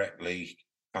used correctly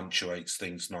punctuates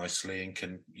things nicely and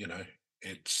can,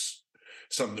 it's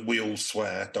something we all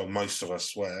swear, though most of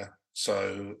us swear.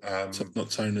 So, not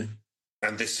Tony.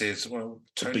 And this is,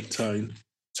 Tony. Big Tone.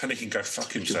 Tony can go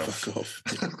fuck himself. Fuck off.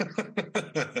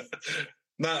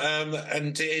 No,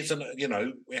 and it is,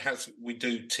 we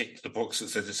do tick the box that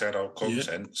says it's adult content.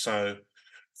 Yeah. So,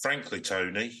 frankly,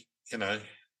 Tony, But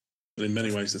in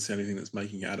many ways, that's the only thing that's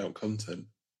making adult content.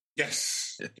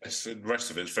 Yes. Yeah. Yes. The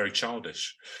rest of it is very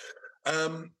childish.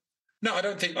 No, I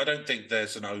don't think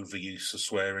there's an overuse of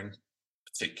swearing,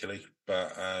 particularly.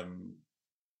 But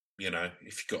you know,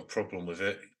 if you've got a problem with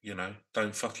it, you know,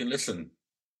 don't fucking listen.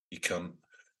 You can't.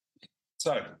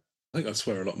 So I think I'd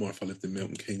swear a lot more if I lived in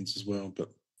Milton Keynes as well. But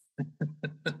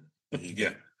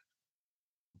yeah,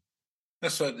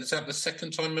 that's right. Is that the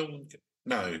second time Milton?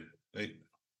 No,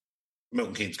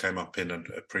 Milton Keynes came up in a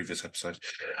previous episode.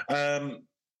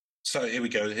 So here we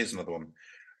go. Here's another one.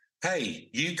 Hey,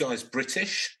 you guys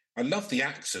British? I love the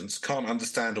accents, can't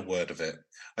understand a word of it.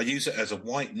 I use it as a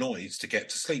white noise to get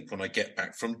to sleep when I get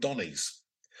back from Donny's.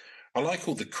 I like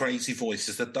all the crazy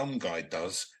voices the dumb guy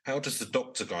does. How does the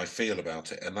doctor guy feel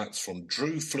about it? And that's from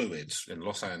Drew Fluids in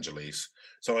Los Angeles.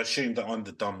 So I assume that I'm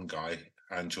the dumb guy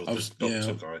and you're the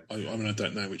doctor guy. I mean, I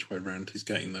don't know which way round he's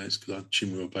getting those because I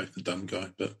assume we were both the dumb guy.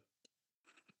 But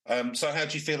so how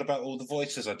do you feel about all the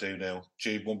voices I do now?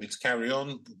 Do you want me to carry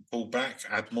on, pull back,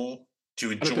 add more? Do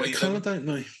you enjoy them? Colour, don't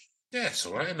they? Yeah, it's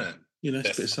all right, isn't it? You know, it's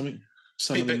a bit of something.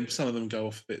 Some of them go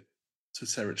off a bit to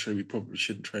territory we probably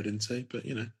shouldn't tread into, but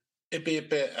you know. It'd be a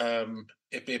bit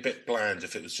bland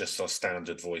if it was just our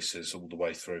standard voices all the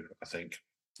way through, I think.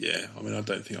 Yeah, I mean, I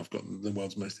don't think I've got the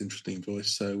world's most interesting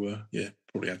voice, so yeah,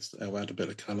 probably I'll add a bit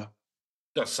of colour.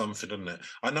 Does something, doesn't it?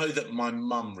 I know that my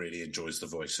mum really enjoys the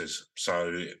voices,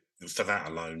 so for that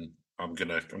alone, I'm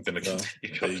gonna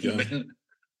continue in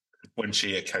when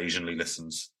she occasionally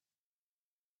listens,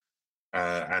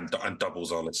 and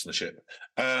doubles our listenership.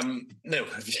 Neil,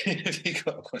 have you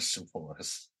got a question for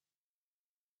us?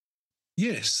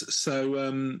 Yes. So,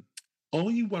 are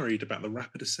you worried about the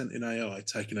rapid ascent in AI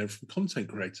taking over from content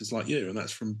creators like you? And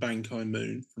that's from Bankai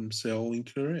Moon from Seoul in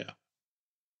Korea.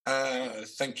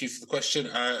 Thank you for the question.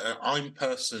 I'm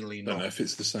personally not. I don't know if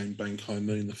it's the same Bankai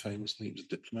Moon, the famous, I think he was a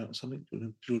diplomat or something.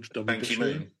 George W. Ban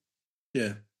Ki-moon.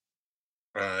 Yeah.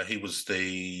 He was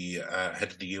the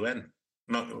head of the UN.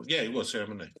 No, yeah, he was. Yeah,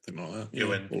 wasn't he? Something like that.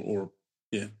 UN. Or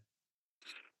yeah.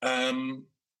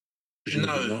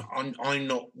 No, I'm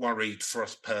not worried for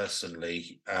us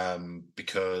personally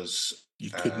because you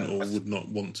couldn't or would not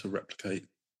want to replicate.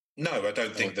 No, I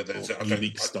don't think that there's a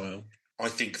unique style. I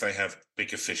think they have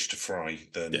bigger fish to fry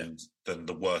than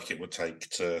the work it would take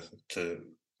to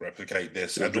replicate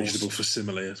this. And reasonable for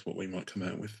simile is what we might come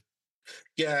out with.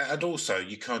 Yeah, and also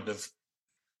you kind of,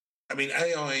 I mean,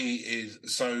 AI is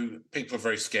so people are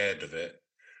very scared of it.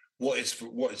 What it's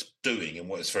doing and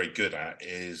what it's very good at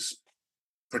is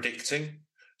predicting.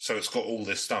 So it's got all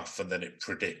this stuff and then it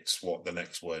predicts what the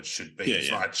next word should be.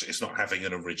 It's not having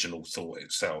an original thought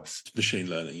itself. It's machine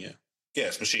learning, yeah. Yeah,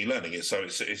 it's machine learning. So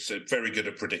it's very good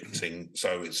at predicting.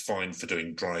 So it's fine for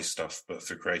doing dry stuff, but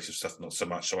for creative stuff, not so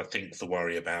much. So I think the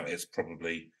worry about it's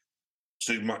probably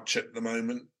too much at the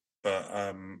moment. But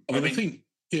I think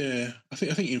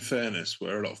in fairness,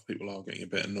 where a lot of people are getting a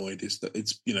bit annoyed is that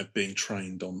it's being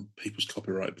trained on people's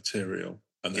copyright material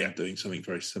and then doing something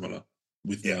very similar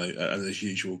with and as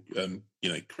usual,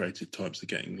 creative types are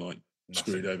getting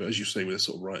screwed over, as you see with a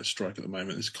sort of writer's strike at the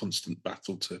moment. This constant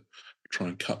battle to try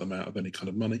and cut them out of any kind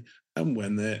of money. And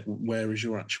where is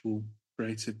your actual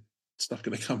creative stuff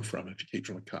going to come from if you keep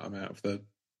trying to cut them out of the,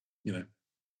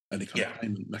 any kind of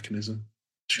payment mechanism?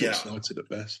 Short-sighted at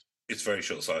best. It's very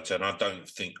short-sighted, and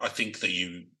I think that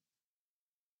you.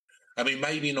 I mean,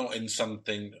 maybe not in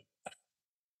something.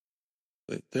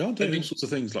 They are doing all sorts of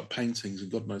things like paintings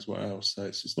and God knows what else. So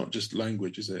it's not just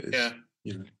language, is it?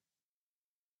 It's,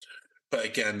 But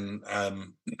again,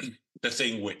 the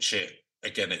thing which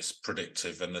it's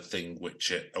predictive, and the thing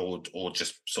which or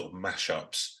just sort of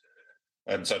mashups.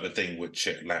 And so the thing which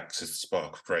it lacks is the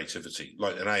spark of creativity.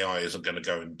 Like an AI isn't going to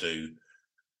go and do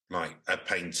like a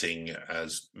painting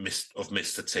of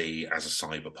Mr. T as a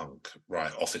cyberpunk,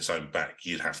 right, off its own back.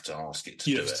 You'd have to ask it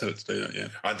to do it. Tell it to do that, yeah.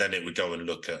 And then it would go and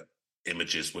look at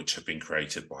images which have been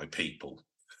created by people.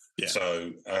 Yeah.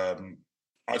 So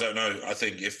I don't know. I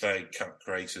think if they cut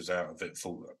creators out of it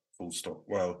full stop,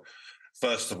 well,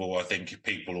 first of all, I think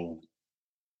people will.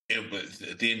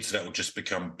 The internet will just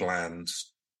become bland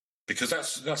because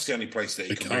that's the only place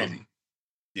that it can really.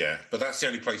 Yeah, but that's the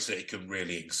only place that it can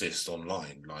really exist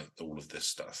online, like all of this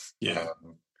stuff. Yeah.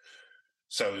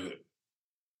 So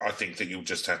I think that you'll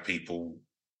just have people.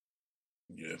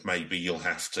 Maybe you'll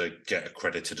have to get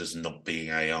accredited as not being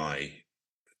AI,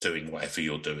 doing whatever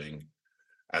you're doing,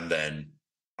 and then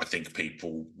I think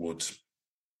people would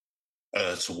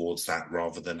err towards that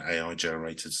rather than AI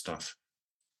generated stuff.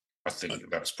 I think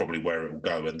that's probably where it will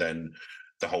go, and then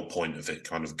the whole point of it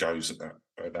kind of goes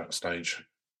at that stage.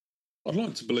 I'd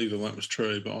like to believe that was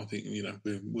true, but I think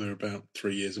we're about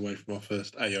 3 years away from our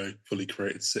first AI fully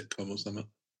created sitcom or something,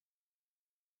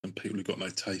 and people who've got no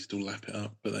taste will lap it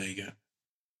up. But there you go.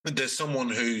 There's someone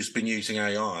who's been using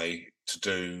AI to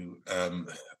do, and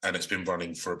it's been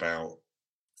running for about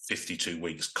 52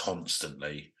 weeks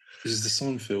constantly. This is the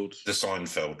Seinfeld. The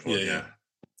Seinfeld one, yeah.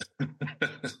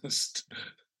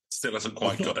 Still hasn't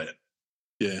quite got it.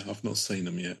 Yeah, I've not seen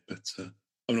them yet, but I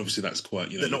mean, obviously that's quite,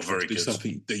 they're not very do good.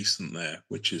 something decent there,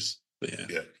 which is, but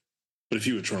yeah. But if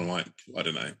you were trying to, like, I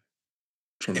don't know,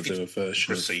 trying to do a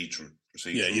version procedural,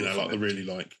 yeah, like the really,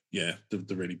 like,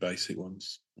 the really basic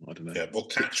ones. I don't know. Yeah, or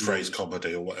catchphrase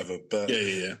comedy or whatever. But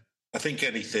yeah. I think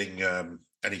anything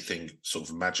sort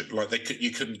of magic, like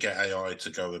you couldn't get AI to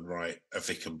go and write a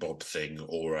Vic and Bob thing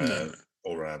or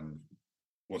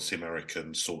what's the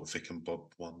American sort of Vic and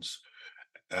Bob ones?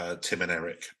 Tim and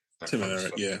Eric. Tim and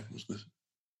Eric, yeah.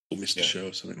 Or Mr. Show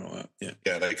or something like that. Yeah.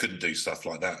 Yeah, they couldn't do stuff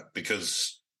like that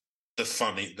because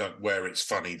where it's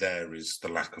funny there is the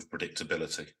lack of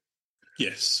predictability.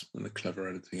 Yes, and the clever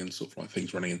editing and sort of like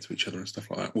things running into each other and stuff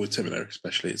like that. Well, Tim and Eric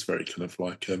especially, it's very kind of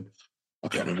like I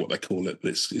can't remember what they call it, but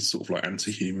it's sort of like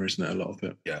anti-humor, isn't it? A lot of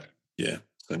it. Yeah.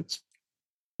 Thanks.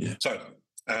 Yeah. So,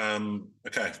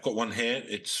 okay, I've got one here.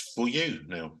 It's for you,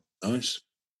 Neil. Nice.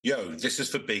 Yo, this is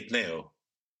for Big Neil.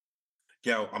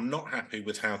 Yo, I'm not happy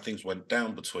with how things went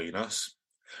down between us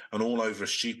and all over a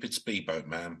stupid speedboat,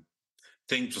 man.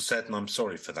 Things were said and I'm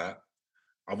sorry for that.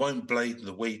 I won't blame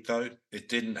the weed, though. It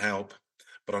didn't help.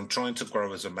 But I'm trying to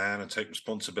grow as a man and take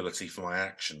responsibility for my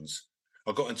actions.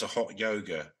 I got into hot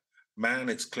yoga. Man,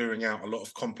 it's clearing out a lot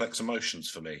of complex emotions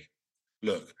for me.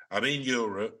 Look, I'm in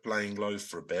Europe playing low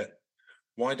for a bit.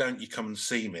 Why don't you come and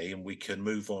see me and we can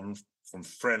move on from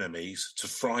frenemies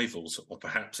to rivals or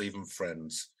perhaps even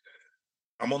friends?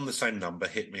 I'm on the same number.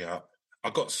 Hit me up. I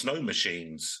got snow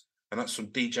machines. And that's from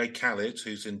DJ Khaled,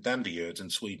 who's in Danderyd in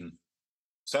Sweden.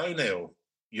 So, Neil,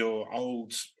 your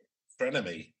old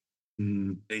frenemy,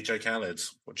 DJ Khaled,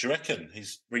 what do you reckon?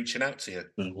 He's reaching out to you.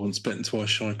 Well, once bitten, twice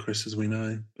shy, Chris, as we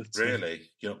know. But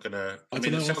really, you're not gonna.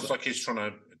 It sounds like he's trying to.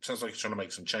 It sounds like he's trying to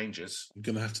make some changes. I'm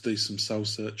gonna have to do some soul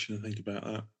searching and think about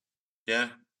that.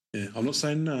 Yeah. I'm not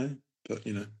saying no, but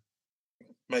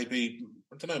maybe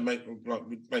I don't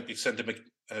know. Maybe send him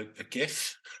a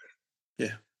GIF.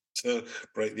 Yeah. To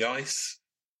break the ice.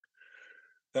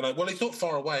 Then well, he's not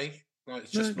far away. Like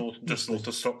it's just north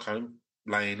of Stockholm,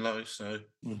 laying low. So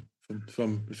if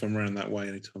I'm around that way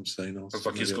anytime soon, sounds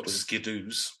like he's got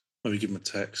skidoos. Maybe give him a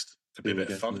text. Could be a bit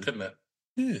of fun, couldn't it?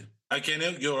 Yeah. Okay,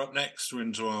 Neil, you're up next. We're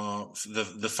into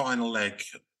the final leg,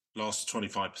 last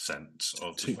 25%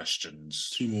 of the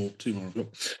questions. Two more I've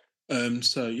got.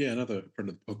 So another friend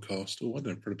of the podcast, or I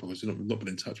don't know, friend of the podcast, not been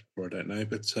in touch before, I don't know,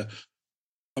 but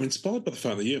I'm inspired by the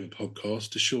fact that you have a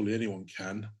podcast, as surely anyone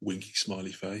can. Winky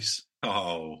smiley face.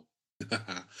 Oh,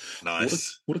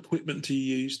 nice. What equipment do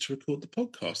you use to record the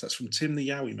podcast? That's from Tim the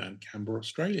Yowie Man, Canberra,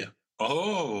 Australia.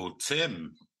 Oh,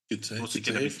 Tim. Good to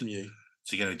hear from you.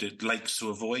 So you're going to do Lakes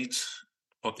to Avoid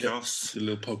podcast? A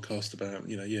little podcast about,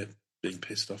 being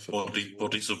pissed off at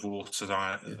bodies of water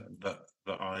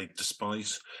that I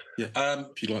despise. Yeah.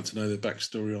 If you'd like to know the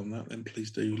backstory on that, then please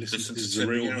do listen to this.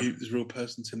 There's a real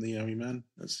person, Tim the Yowie Man.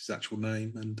 That's his actual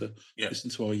name, and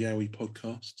listen to our Yowie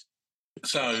podcast.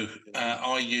 So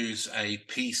I use a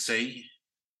PC.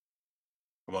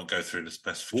 I won't go through the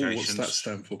specifications. What's that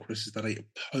stand for, Chris? Is that a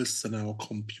personal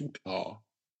computer?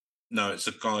 No, it's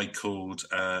a guy called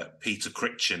Peter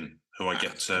Critchin who I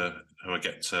get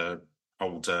to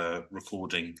hold a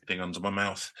recording thing under my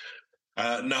mouth.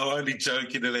 No, only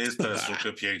joking. It is personal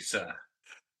computer,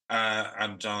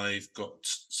 and I've got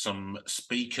some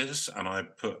speakers, and I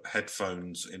put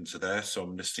headphones into there, so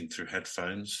I'm listening through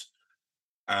headphones.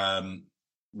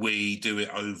 We do it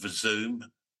over Zoom,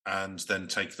 and then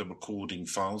take the recording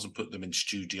files and put them in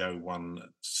Studio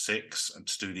 1.6 and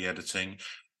to do the editing.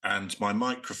 And my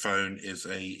microphone is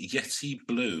a Yeti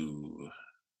Blue.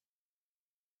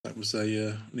 That was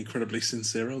an incredibly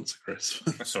sincere answer, Chris.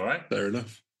 That's all right. Fair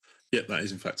enough. Yeah, that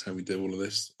is in fact how we do all of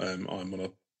this. I'm on a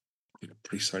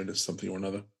PreSonus something or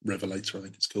another. Revelator, I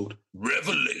think it's called.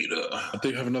 Revelator. I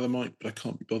do have another mic, but I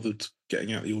can't be bothered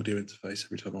getting out the audio interface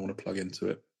every time I want to plug into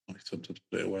it. I sometimes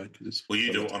put it away because it's. Well,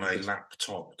 you do it on a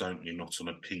laptop, don't you? Not on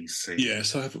a PC. Yeah,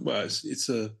 so I have. Well, it's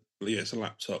a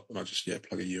laptop, and I just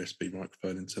plug a USB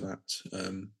microphone into that.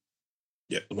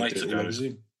 Way to go.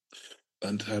 Zoom,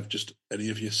 and have just any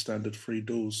of your standard free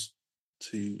doors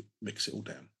to mix it all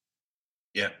down.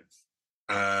 Yeah.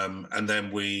 And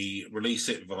then we release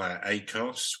it via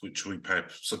Acast, which we pay a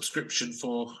subscription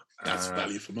for. That's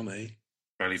value for money.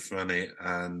 Value for money,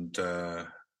 and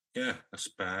that's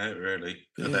about it, really.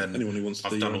 Yeah, and then anyone who wants to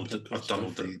I've done all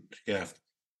the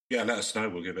let us know.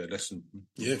 We'll give it a listen.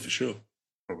 Yeah, for sure.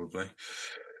 Probably.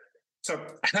 So,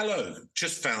 hello.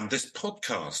 Just found this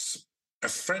podcast. A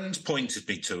friend pointed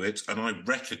me to it, and I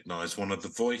recognised one of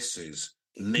the voices,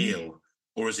 Neil,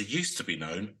 or as he used to be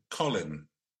known, Colin.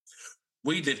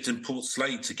 We lived in Port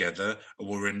Slade together and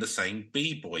were in the same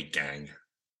b-boy gang.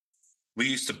 We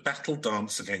used to battle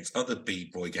dance against other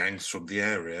b-boy gangs from the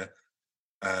area.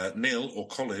 Neil, or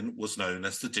Colin, was known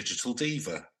as the Digital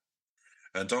Diva,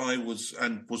 and I was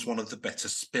one of the better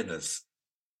spinners.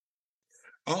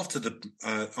 After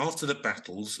the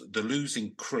battles, the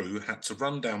losing crew had to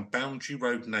run down Boundary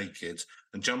Road naked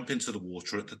and jump into the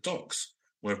water at the docks,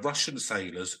 where Russian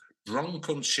sailors, drunk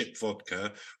on ship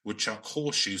vodka, would chuck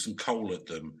horseshoes and coal at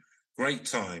them. Great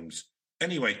times.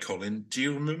 Anyway, Colin, do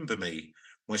you remember me?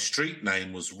 My street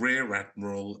name was Rear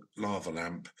Admiral Lava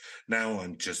Lamp. Now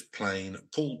I'm just plain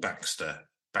Paul Baxter,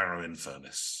 Barrow in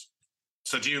Furnace.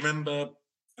 So do you remember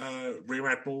Rear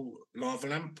Admiral Lava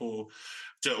Lamp, or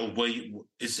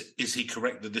is he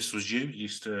correct that this was you?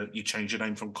 You changed your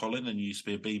name from Colin and you used to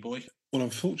be a b-boy? Well,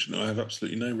 unfortunately, I have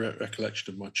absolutely no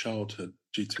recollection of my childhood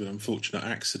due to an unfortunate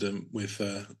accident with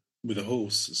a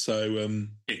horse. So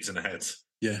kicked in the head.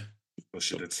 Yeah,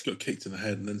 got kicked in the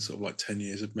head, and then sort of like 10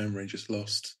 years of memory just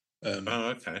lost.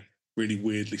 Okay. Really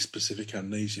weirdly specific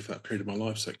amnesia for that period of my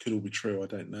life, so it could all be true. I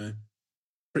don't know.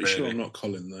 Pretty Really? sure I'm not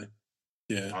Colin though.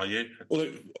 Yeah. Are you?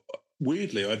 Although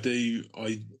weirdly, I do.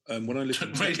 When I lived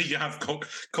in really, you have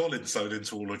Colin sewn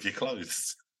into all of your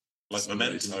clothes, like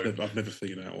Memento. I've never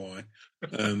figured out why.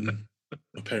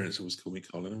 My parents always call me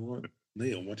Colin. I'm like,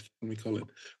 Neil, why do you call me Colin?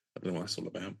 I don't know what that's all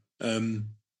about.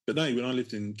 But no, when I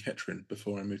lived in Kettering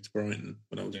before I moved to Brighton,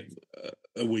 when I was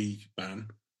a wee man,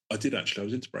 I was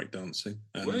into breakdancing.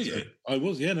 Were you? I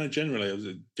was, yeah, no, generally, I was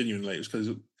genuinely, it was because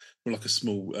we're like a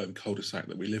small cul-de-sac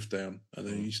that we lived down, and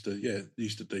they used to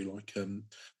do like, well,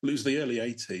 it was the early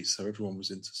 80s, so everyone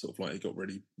was into sort of like, it got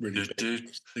really, really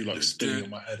big, do like spinning on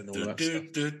my head and all that stuff.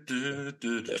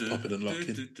 Popping and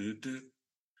locking. It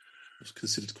was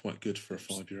considered quite good for a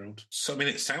 5-year-old. So, I mean,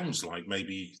 it sounds like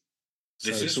maybe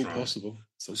this is all right. Possible.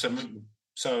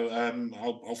 So,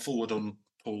 I'll forward on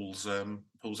Paul's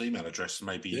email address, and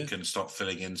maybe you can start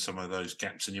filling in some of those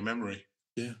gaps in your memory.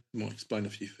 Yeah, might explain a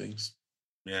few things.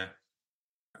 Yeah,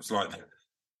 it's like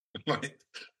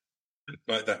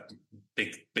that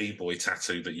big b-boy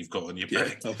tattoo that you've got on your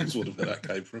back. I was wondering where that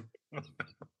came from.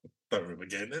 Don't remember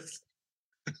getting this.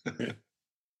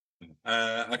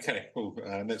 Okay, cool.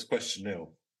 Next question,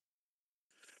 Neil.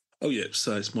 Oh yeah,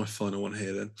 so it's my final one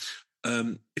here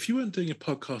then. If you weren't doing a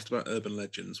podcast about urban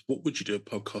legends, what would you do a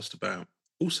podcast about?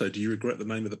 Also, do you regret the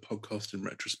name of the podcast in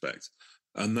retrospect?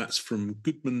 And that's from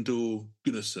Gudmundur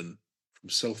Gunnarsson from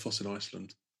Selfoss in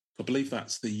Iceland. I believe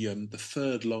that's the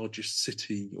third largest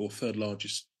city or third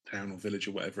largest town or village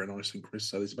or whatever in Iceland, Chris.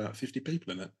 So there's about 50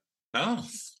 people in it. Oh,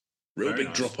 real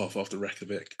big drop off after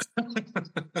Reykjavik.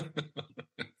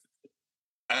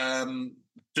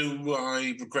 Do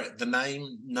I regret the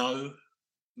name? No,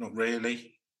 not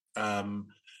really. To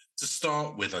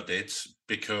start with, I did,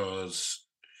 because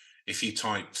if you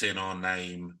typed in our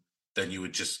name, then you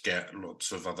would just get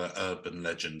lots of other urban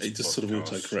legends. It just sort of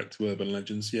autocorrect to urban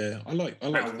legends. Yeah, I like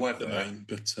the name,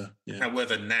 but yeah.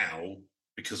 However, now,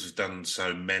 because we've done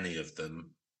so many of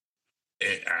them,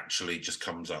 it actually just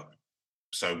comes up.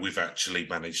 So we've actually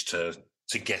managed to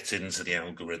get into the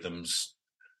algorithms.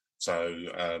 So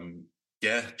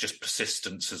just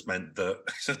persistence has meant that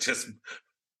just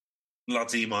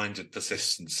bloody-minded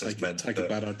persistence has meant take a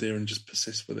bad idea and just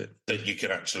persist with it. That you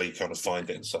can actually kind of find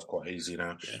it and stuff quite easy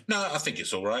now. Yeah. No, I think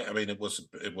it's all right. I mean, it was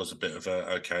a bit of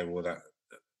a okay. Well,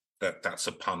 that's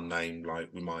a pun name. Like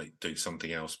we might do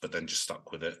something else, but then just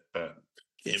stuck with it. But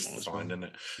it's fine, isn't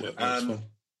it?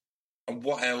 And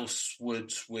what else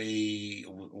would I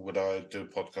do a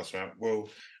podcast about? Well,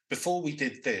 before we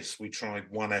did this, we tried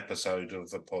one episode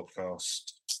of a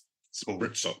podcast called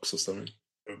BritBox or something,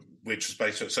 which was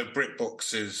basically, so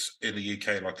BritBox is in the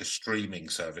UK like a streaming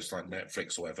service like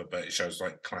Netflix or whatever, but it shows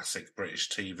like classic British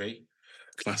TV.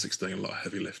 Classic's doing a lot of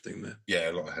heavy lifting there.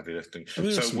 Yeah, a lot of heavy lifting. I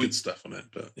mean, there's some good stuff on it,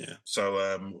 but yeah.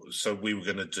 So we were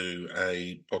going to do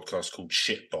a podcast called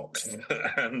Shitbox,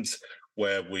 and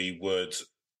where we would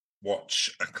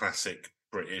watch a classic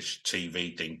British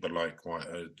TV thing, but like quite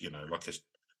a, like a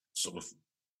sort of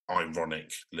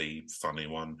ironically funny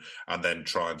one, and then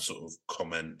try and sort of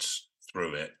comment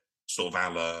through it, sort of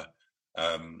a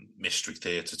la Mystery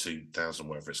Theatre 2000,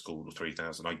 whatever it's called, or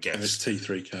 3000, I guess. And it's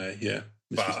T3K, yeah.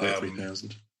 Mystery Theatre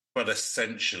 3000. But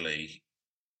essentially,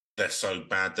 they're so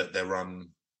bad that they're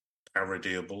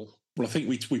unparodiable. Well, I think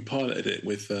we piloted it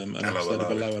with an episode of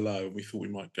Hello, and we thought we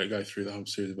might go through the whole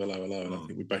series of Hello, and I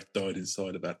think we both died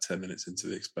inside about 10 minutes into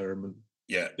the experiment.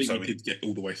 Yeah. I think we did get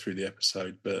all the way through the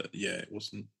episode, but yeah, it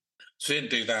wasn't. So we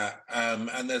didn't do that.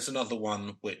 And there's another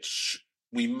one which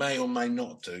we may or may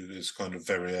not do. It's kind of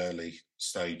very early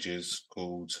stages,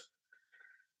 called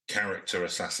Character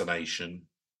Assassination,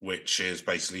 which is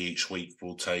basically each week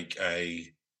we'll take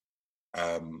a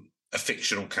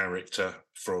fictional character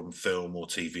from film or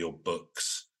TV or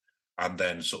books, and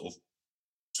then sort of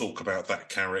talk about that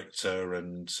character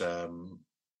and try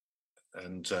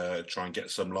and get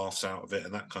some laughs out of it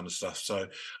and that kind of stuff. So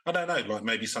I don't know, like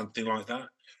maybe something like that.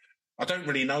 I don't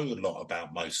really know a lot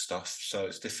about most stuff, so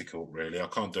it's difficult, really. I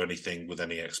can't do anything with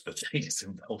any expertise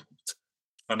involved,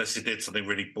 unless you did something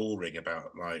really boring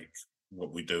about like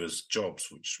what we do as jobs,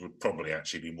 which would probably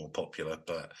actually be more popular.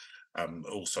 But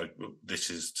also,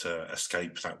 this is to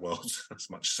escape that world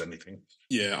as much as anything.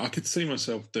 Yeah, I could see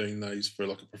myself doing those for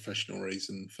like a professional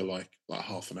reason for like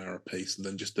half an hour a piece, and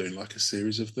then just doing like a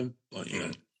series of them, like you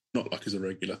know, not like as a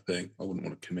regular thing. I wouldn't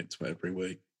want to commit to it every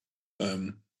week.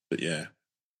 But yeah,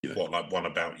 you know. What, like one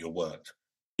about your work?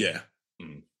 Yeah.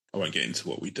 I won't get into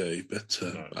what we do, but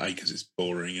No. A, because it's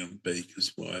boring, and B,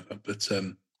 because whatever. But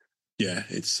yeah,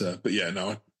 it's. But yeah, no,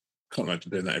 I can't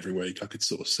imagine doing that every week. I could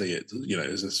sort of see it, you know,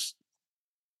 as this.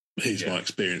 Here's my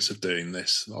experience of doing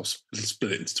this. I'll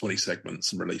split it into 20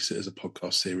 segments and release it as a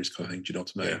podcast series kind of thing. Do you know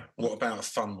what I mean? Yeah. What about a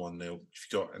fun one, Neil? If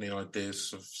you've got any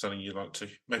ideas of something you'd like to,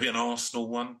 maybe an Arsenal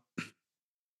one?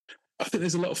 I think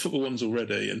there's a lot of football ones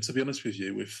already, and to be honest with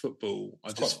you, with football,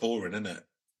 it's quite boring, isn't it?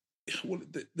 Well,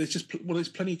 there's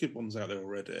plenty of good ones out there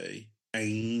already,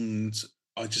 and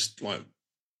I just like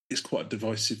it's quite a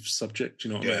divisive subject.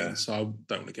 You know what I mean? So I don't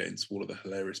want to get into all of the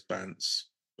hilarious bants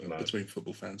between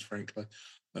football fans, frankly,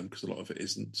 because a lot of it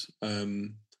isn't.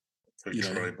 You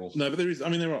know, no, but there is. I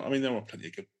mean, there are plenty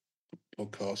of good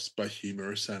podcasts, both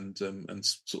humorous and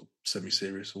sort of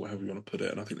semi-serious or however you want to put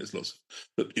it. And I think there's lots of,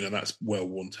 but you know, that's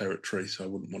well-worn territory. So I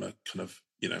wouldn't want to kind of,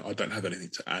 you know, I don't have anything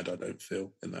to add. I don't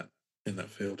feel in that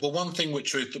field. Well, one thing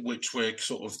which we're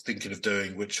sort of thinking of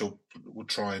doing, which we'll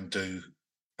try and do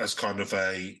as kind of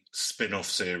a spin-off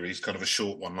series, kind of a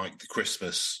short one, like the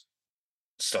Christmas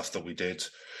stuff that we did,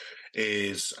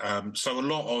 is so a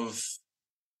lot of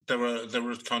there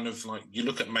are kind of like, you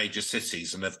look at major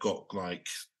cities and they've got like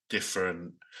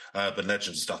different urban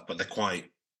legend stuff, but they're quite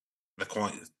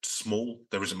small.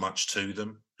 There isn't much to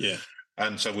them. Yeah.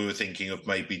 And so we were thinking of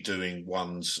maybe doing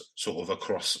ones sort of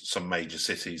across some major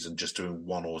cities and just doing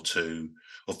one or two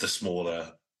of the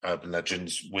smaller urban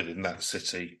legends within that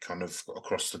city, kind of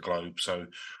across the globe. So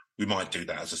we might do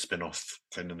that as a spin-off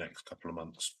in the next couple of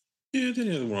months. Yeah, the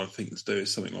only other one I think to do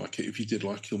is something like it. If you did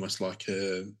like almost like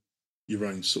your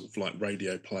own sort of like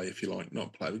radio play, if you like,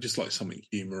 not play, but just like something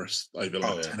humorous over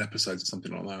like 10 episodes or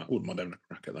something like that. I wouldn't mind having a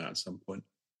crack at that at some point,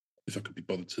 if I could be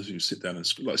bothered to sit down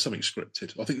and like something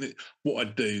scripted. I think that what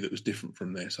I'd do that was different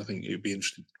from this, I think it would be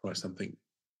interesting to try something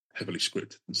heavily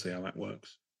scripted and see how that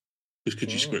works. Because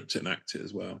could you script it and act it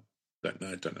as well? Don't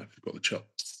know if you've got the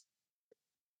chops.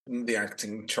 The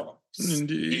acting chops.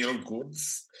 Indeed. Feel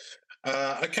goods.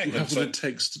 Okay. You have what it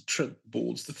takes to tread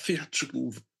boards, the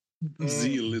theatrical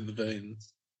zeal in the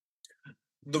veins.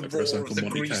 The roar of the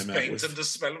grease paint and the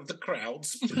smell of the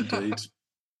crowds. Indeed.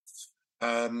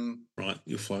 Right,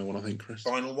 your final one, I think, Chris.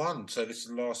 Final one. So this is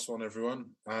the last one,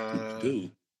 everyone.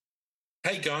 Cool.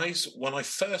 Hey guys, when I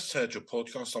first heard your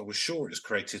podcast, I was sure it was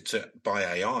created by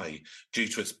AI due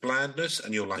to its blandness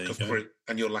and your lack of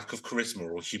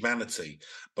charisma or humanity.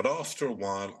 But after a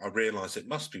while, I realised it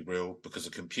must be real because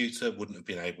a computer wouldn't have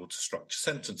been able to structure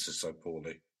sentences so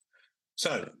poorly.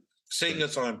 So, seeing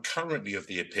as I am currently of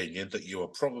the opinion that you are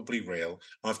probably real,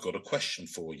 I've got a question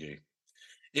for you.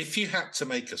 If you had to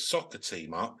make a soccer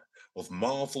team up of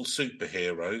Marvel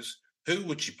superheroes, who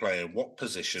would you play in what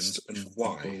positions and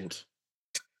why?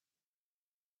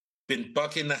 Been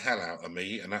bugging the hell out of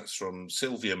me, and that's from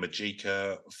Sylvia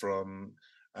Majika from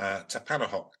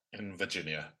Tappahannock in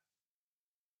Virginia.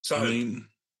 So, Neil,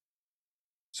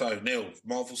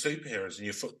 Marvel superheroes in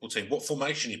your football team. What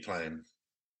formation are you playing?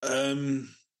 I'm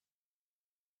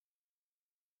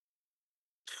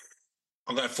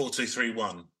going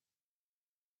 4-2-3-1.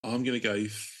 I'm going to go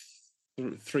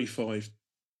 3-5-2.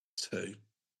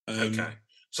 Okay.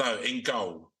 So in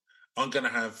goal, I'm going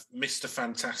to have Mr.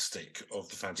 Fantastic of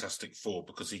the Fantastic Four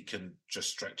because he can just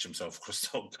stretch himself across the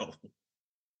whole goal.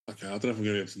 Okay, I don't know if I'm going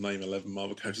to be able to name 11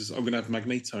 Marvel characters. I'm going to have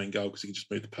Magneto in goal because he can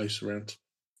just move the posts around.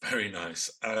 Very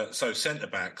nice. So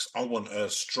centre-backs, I want a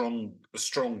strong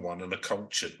one and a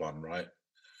cultured one, right?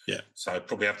 Yeah. So I'd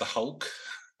probably have the Hulk.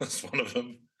 That's one of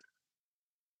them.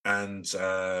 And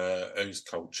who's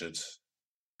cultured?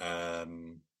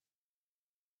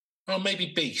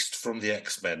 Maybe Beast from the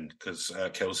X-Men, because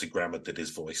Kelsey Grammer did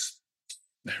his voice.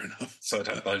 Fair enough. So I'd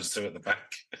have those two at the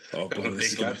back. Oh, Couple of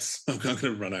big lads. I'm going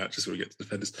to run out just when we get to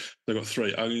defenders. I've got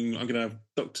three. I'm going to have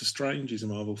Doctor Strange. He's a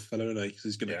Marvel fellow, isn't he? Because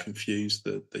he's going to confuse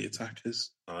the attackers.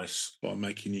 Nice. By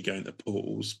making you go into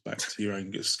portals back to your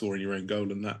own, scoring your own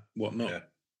goal and that whatnot.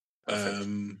 Yeah.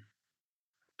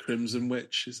 Crimson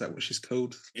Witch, is that what she's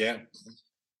called? Yeah.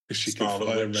 Because she can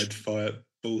fire red fire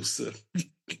balls at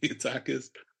attackers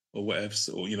or whatever,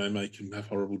 or make them have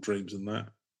horrible dreams and that.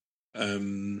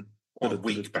 What a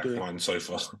weak backline so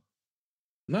far.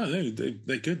 No,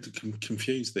 they're good to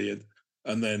confuse the,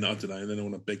 and then I don't know. Then I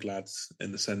want a big lads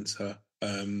in the centre.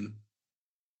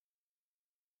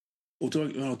 Or do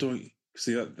I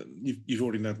see that you've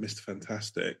already had Mr.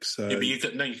 Fantastic? So yeah, but you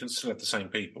can still have the same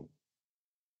people.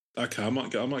 Okay, I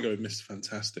might go with Mr.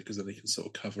 Fantastic because then he can sort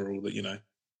of cover all that,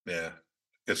 Yeah,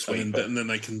 good sweep. And then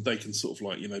they can sort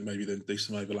of maybe then do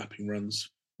some overlapping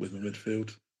runs with the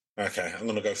midfield. Okay, I'm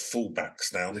going to go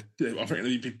fullbacks now. I think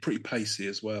they'd be pretty pacey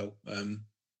as well.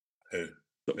 Who?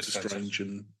 Doctor Strange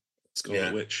and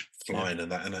Scarlet Witch flying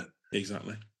and that, innit?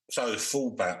 Exactly. So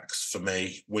fullbacks for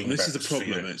me, wingbacks. This is the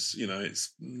problem.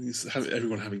 It's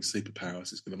everyone having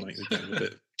superpowers is going to make the game a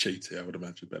bit cheaty, I would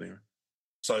imagine. But anyway.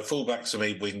 So fullbacks for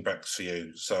me, wingbacks for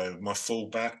you. So my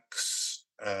fullbacks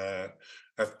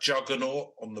have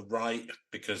Juggernaut on the right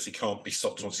because he can't be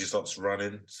stopped once he starts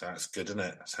running. So that's good, isn't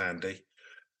it? That's handy.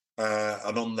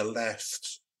 And on the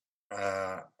left,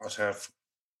 I'd have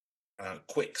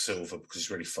Quicksilver because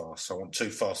he's really fast. So I want two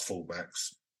fast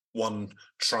fullbacks, one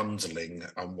trundling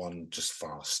and one just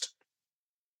fast.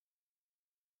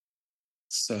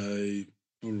 So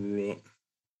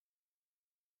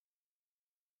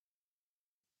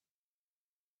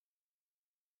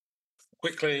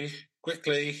Quickly.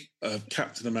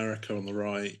 Captain America on the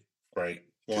right. Great.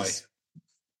 Why?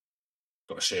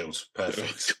 Got a shield.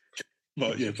 Perfect.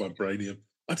 Well, yeah, vibranium.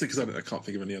 I think because I can't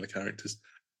think of any other characters.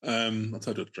 I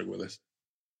told you to struggle with this.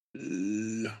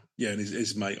 Yeah, and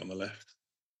his mate on the left,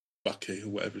 Bucky or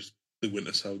whatever, the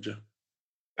Winter Soldier.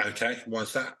 Okay,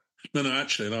 why's that? No,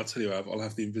 actually, and I'll tell you, I'll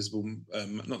have the Invisible,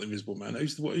 not the Invisible Man.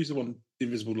 Who's the one? The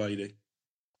Invisible Lady.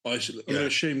 I'm going to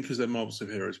assume because they're Marvel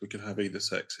superheroes, we can have either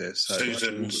sex here. So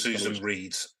Susan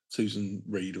Reed. Susan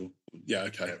Reed, or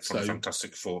okay. Yeah, from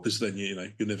Fantastic Four. Because then you're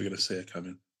never going to see her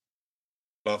coming.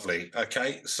 Lovely.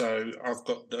 Okay, so I've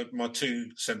got my two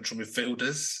central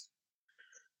midfielders.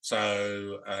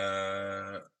 So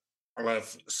I'll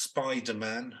have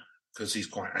Spider-Man because he's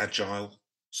quite agile.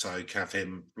 So you can have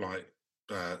him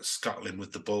scuttling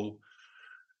with the ball.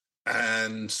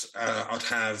 And I'd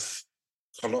have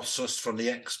Colossus from the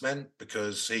X-Men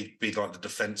because he'd be like the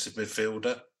defensive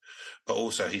midfielder. But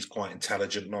also he's quite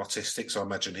intelligent and artistic. So I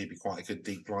imagine he'd be quite a good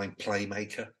deep-line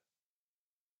playmaker.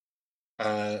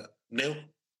 Neil?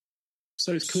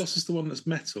 So is Colossus the one that's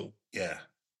metal? Yeah.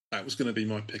 That was going to be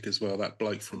my pick as well. That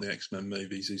bloke from the X-Men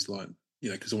movies, he's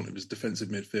because I want him as a defensive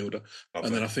midfielder. Okay.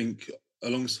 And then I think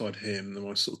alongside him, there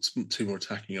are sort of two more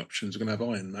attacking options. We're going to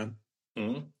have Iron Man.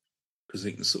 Because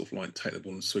he can sort of take the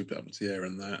ball and sweep it up into the air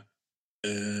and that.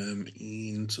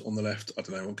 And on the left, I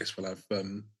don't know, I guess we'll have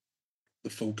the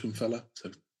Falcon fella. So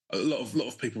a lot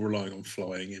of people relying on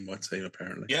flying in my team,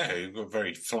 apparently. Yeah, you've got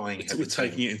very flying. We're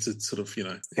taking it into sort of,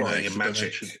 flying and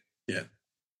magic. Dimension. Yeah.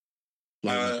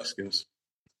 Skills.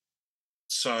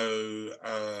 So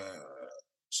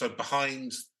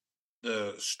behind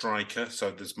the striker,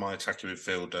 so there's my attacking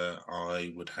midfielder,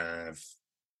 I would have...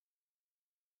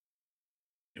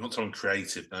 You want someone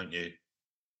creative, don't you?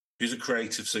 Who's a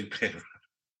creative superhero?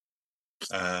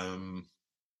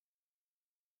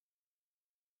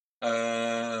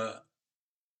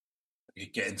 You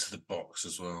get into the box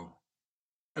as well.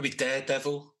 Maybe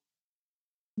Daredevil.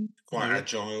 Quite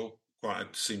agile.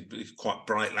 Quite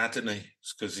bright lad, isn't he?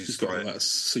 Because he's got all that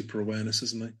super awareness,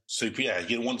 isn't he? Super, yeah.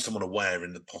 You want someone aware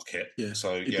in the pocket. Yeah.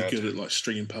 So he'd be good at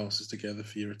stringing passes together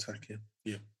for your attacking.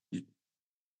 Yeah.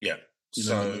 Yeah.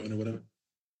 Whatever.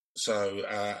 So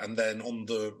and then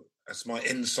as my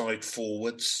inside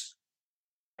forwards,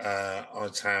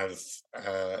 I'd have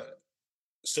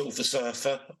Silver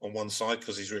Surfer on one side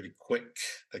because he's really quick.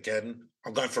 Again,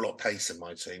 I'm going for a lot of pace in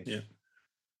my team. Yeah.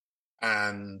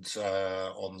 And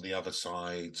on the other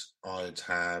side, I'd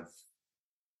have...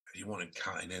 You want him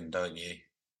cutting in, don't you?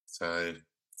 So...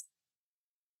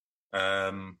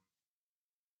 do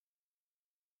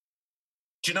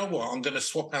you know what? I'm going to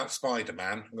swap out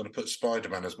Spider-Man. I'm going to put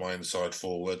Spider-Man as my inside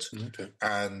forward. Okay.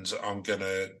 And I'm going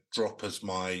to drop as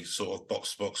my sort of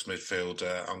box-to-box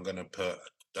midfielder. I'm going to put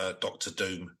Dr.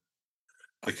 Doom.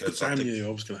 Because I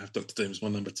was going to have Dr. Doom as my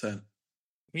number 10.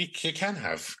 You can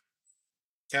have.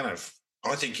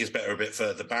 I think he's better a bit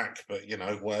further back, but,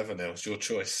 whatever, Neil, it's your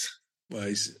choice. Well,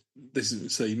 this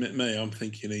is see me. I'm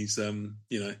thinking he's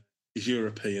he's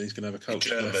European. He's going to have a culture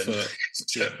German, foot.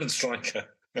 German striker.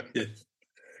 Yeah,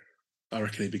 I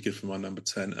reckon he'd be good for my number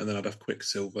 10, and then I'd have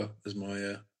Quicksilver as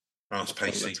my. It's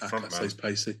pacey, front man. He's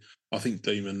pacey. I think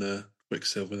Demon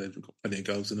Quicksilver. They've got plenty of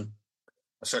goals in them.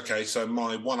 That's okay. So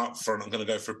my one up front, I'm going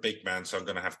to go for a big man. So I'm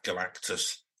going to have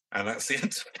Galactus, and that's the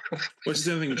end. Well, it's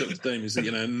the only thing with Dr. Doom is that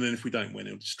and then if we don't win,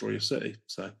 he'll destroy your city.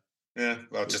 So yeah,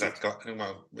 I'll just have to.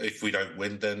 Well, if we don't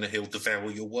win, then he'll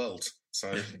devour your world. So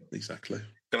yeah, exactly.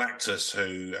 Galactus,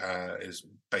 who is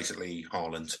basically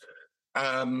Haaland.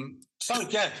 So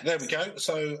yeah, there we go.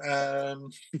 So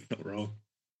not wrong.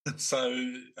 So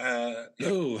yeah.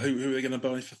 Who are we going to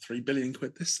buy for £3 billion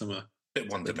this summer?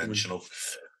 Bit one-dimensional.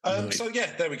 So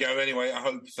yeah, there we go. Anyway, I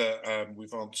hope that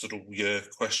we've answered all your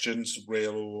questions,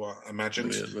 real or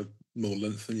imagined. More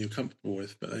length than you're comfortable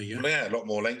with, but there you go. Well, yeah, a lot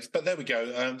more length. But there we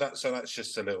go. That's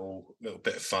just a little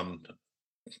bit of fun. A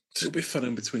little bit of fun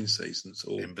in between seasons,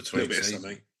 or in between seasons.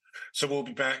 Something. So we'll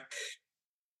be back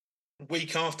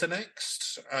week after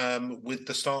next with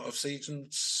the start of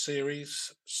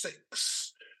series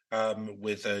 6.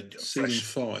 With a season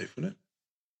 5, wasn't it?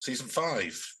 Season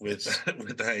 5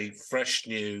 with a fresh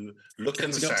new look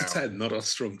and sound. Up to 10, not our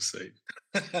strong suit.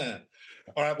 All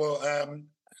right. Well,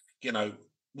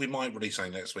 we might release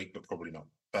something next week, but probably not.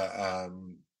 But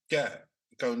yeah,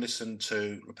 go and listen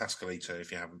to La Pascalita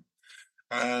if you haven't.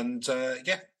 And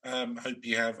hope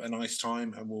you have a nice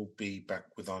time, and we'll be back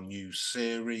with our new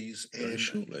series in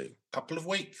shortly. A couple of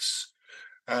weeks.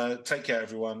 Take care,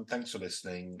 everyone. Thanks for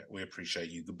listening. We appreciate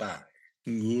you. Goodbye.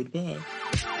 Goodbye.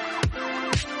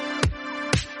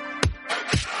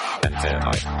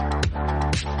 Antennae.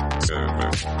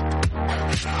 Server.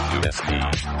 USB.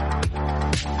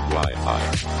 Wi-Fi.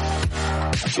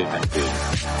 Chip and pin.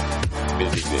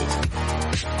 Busy.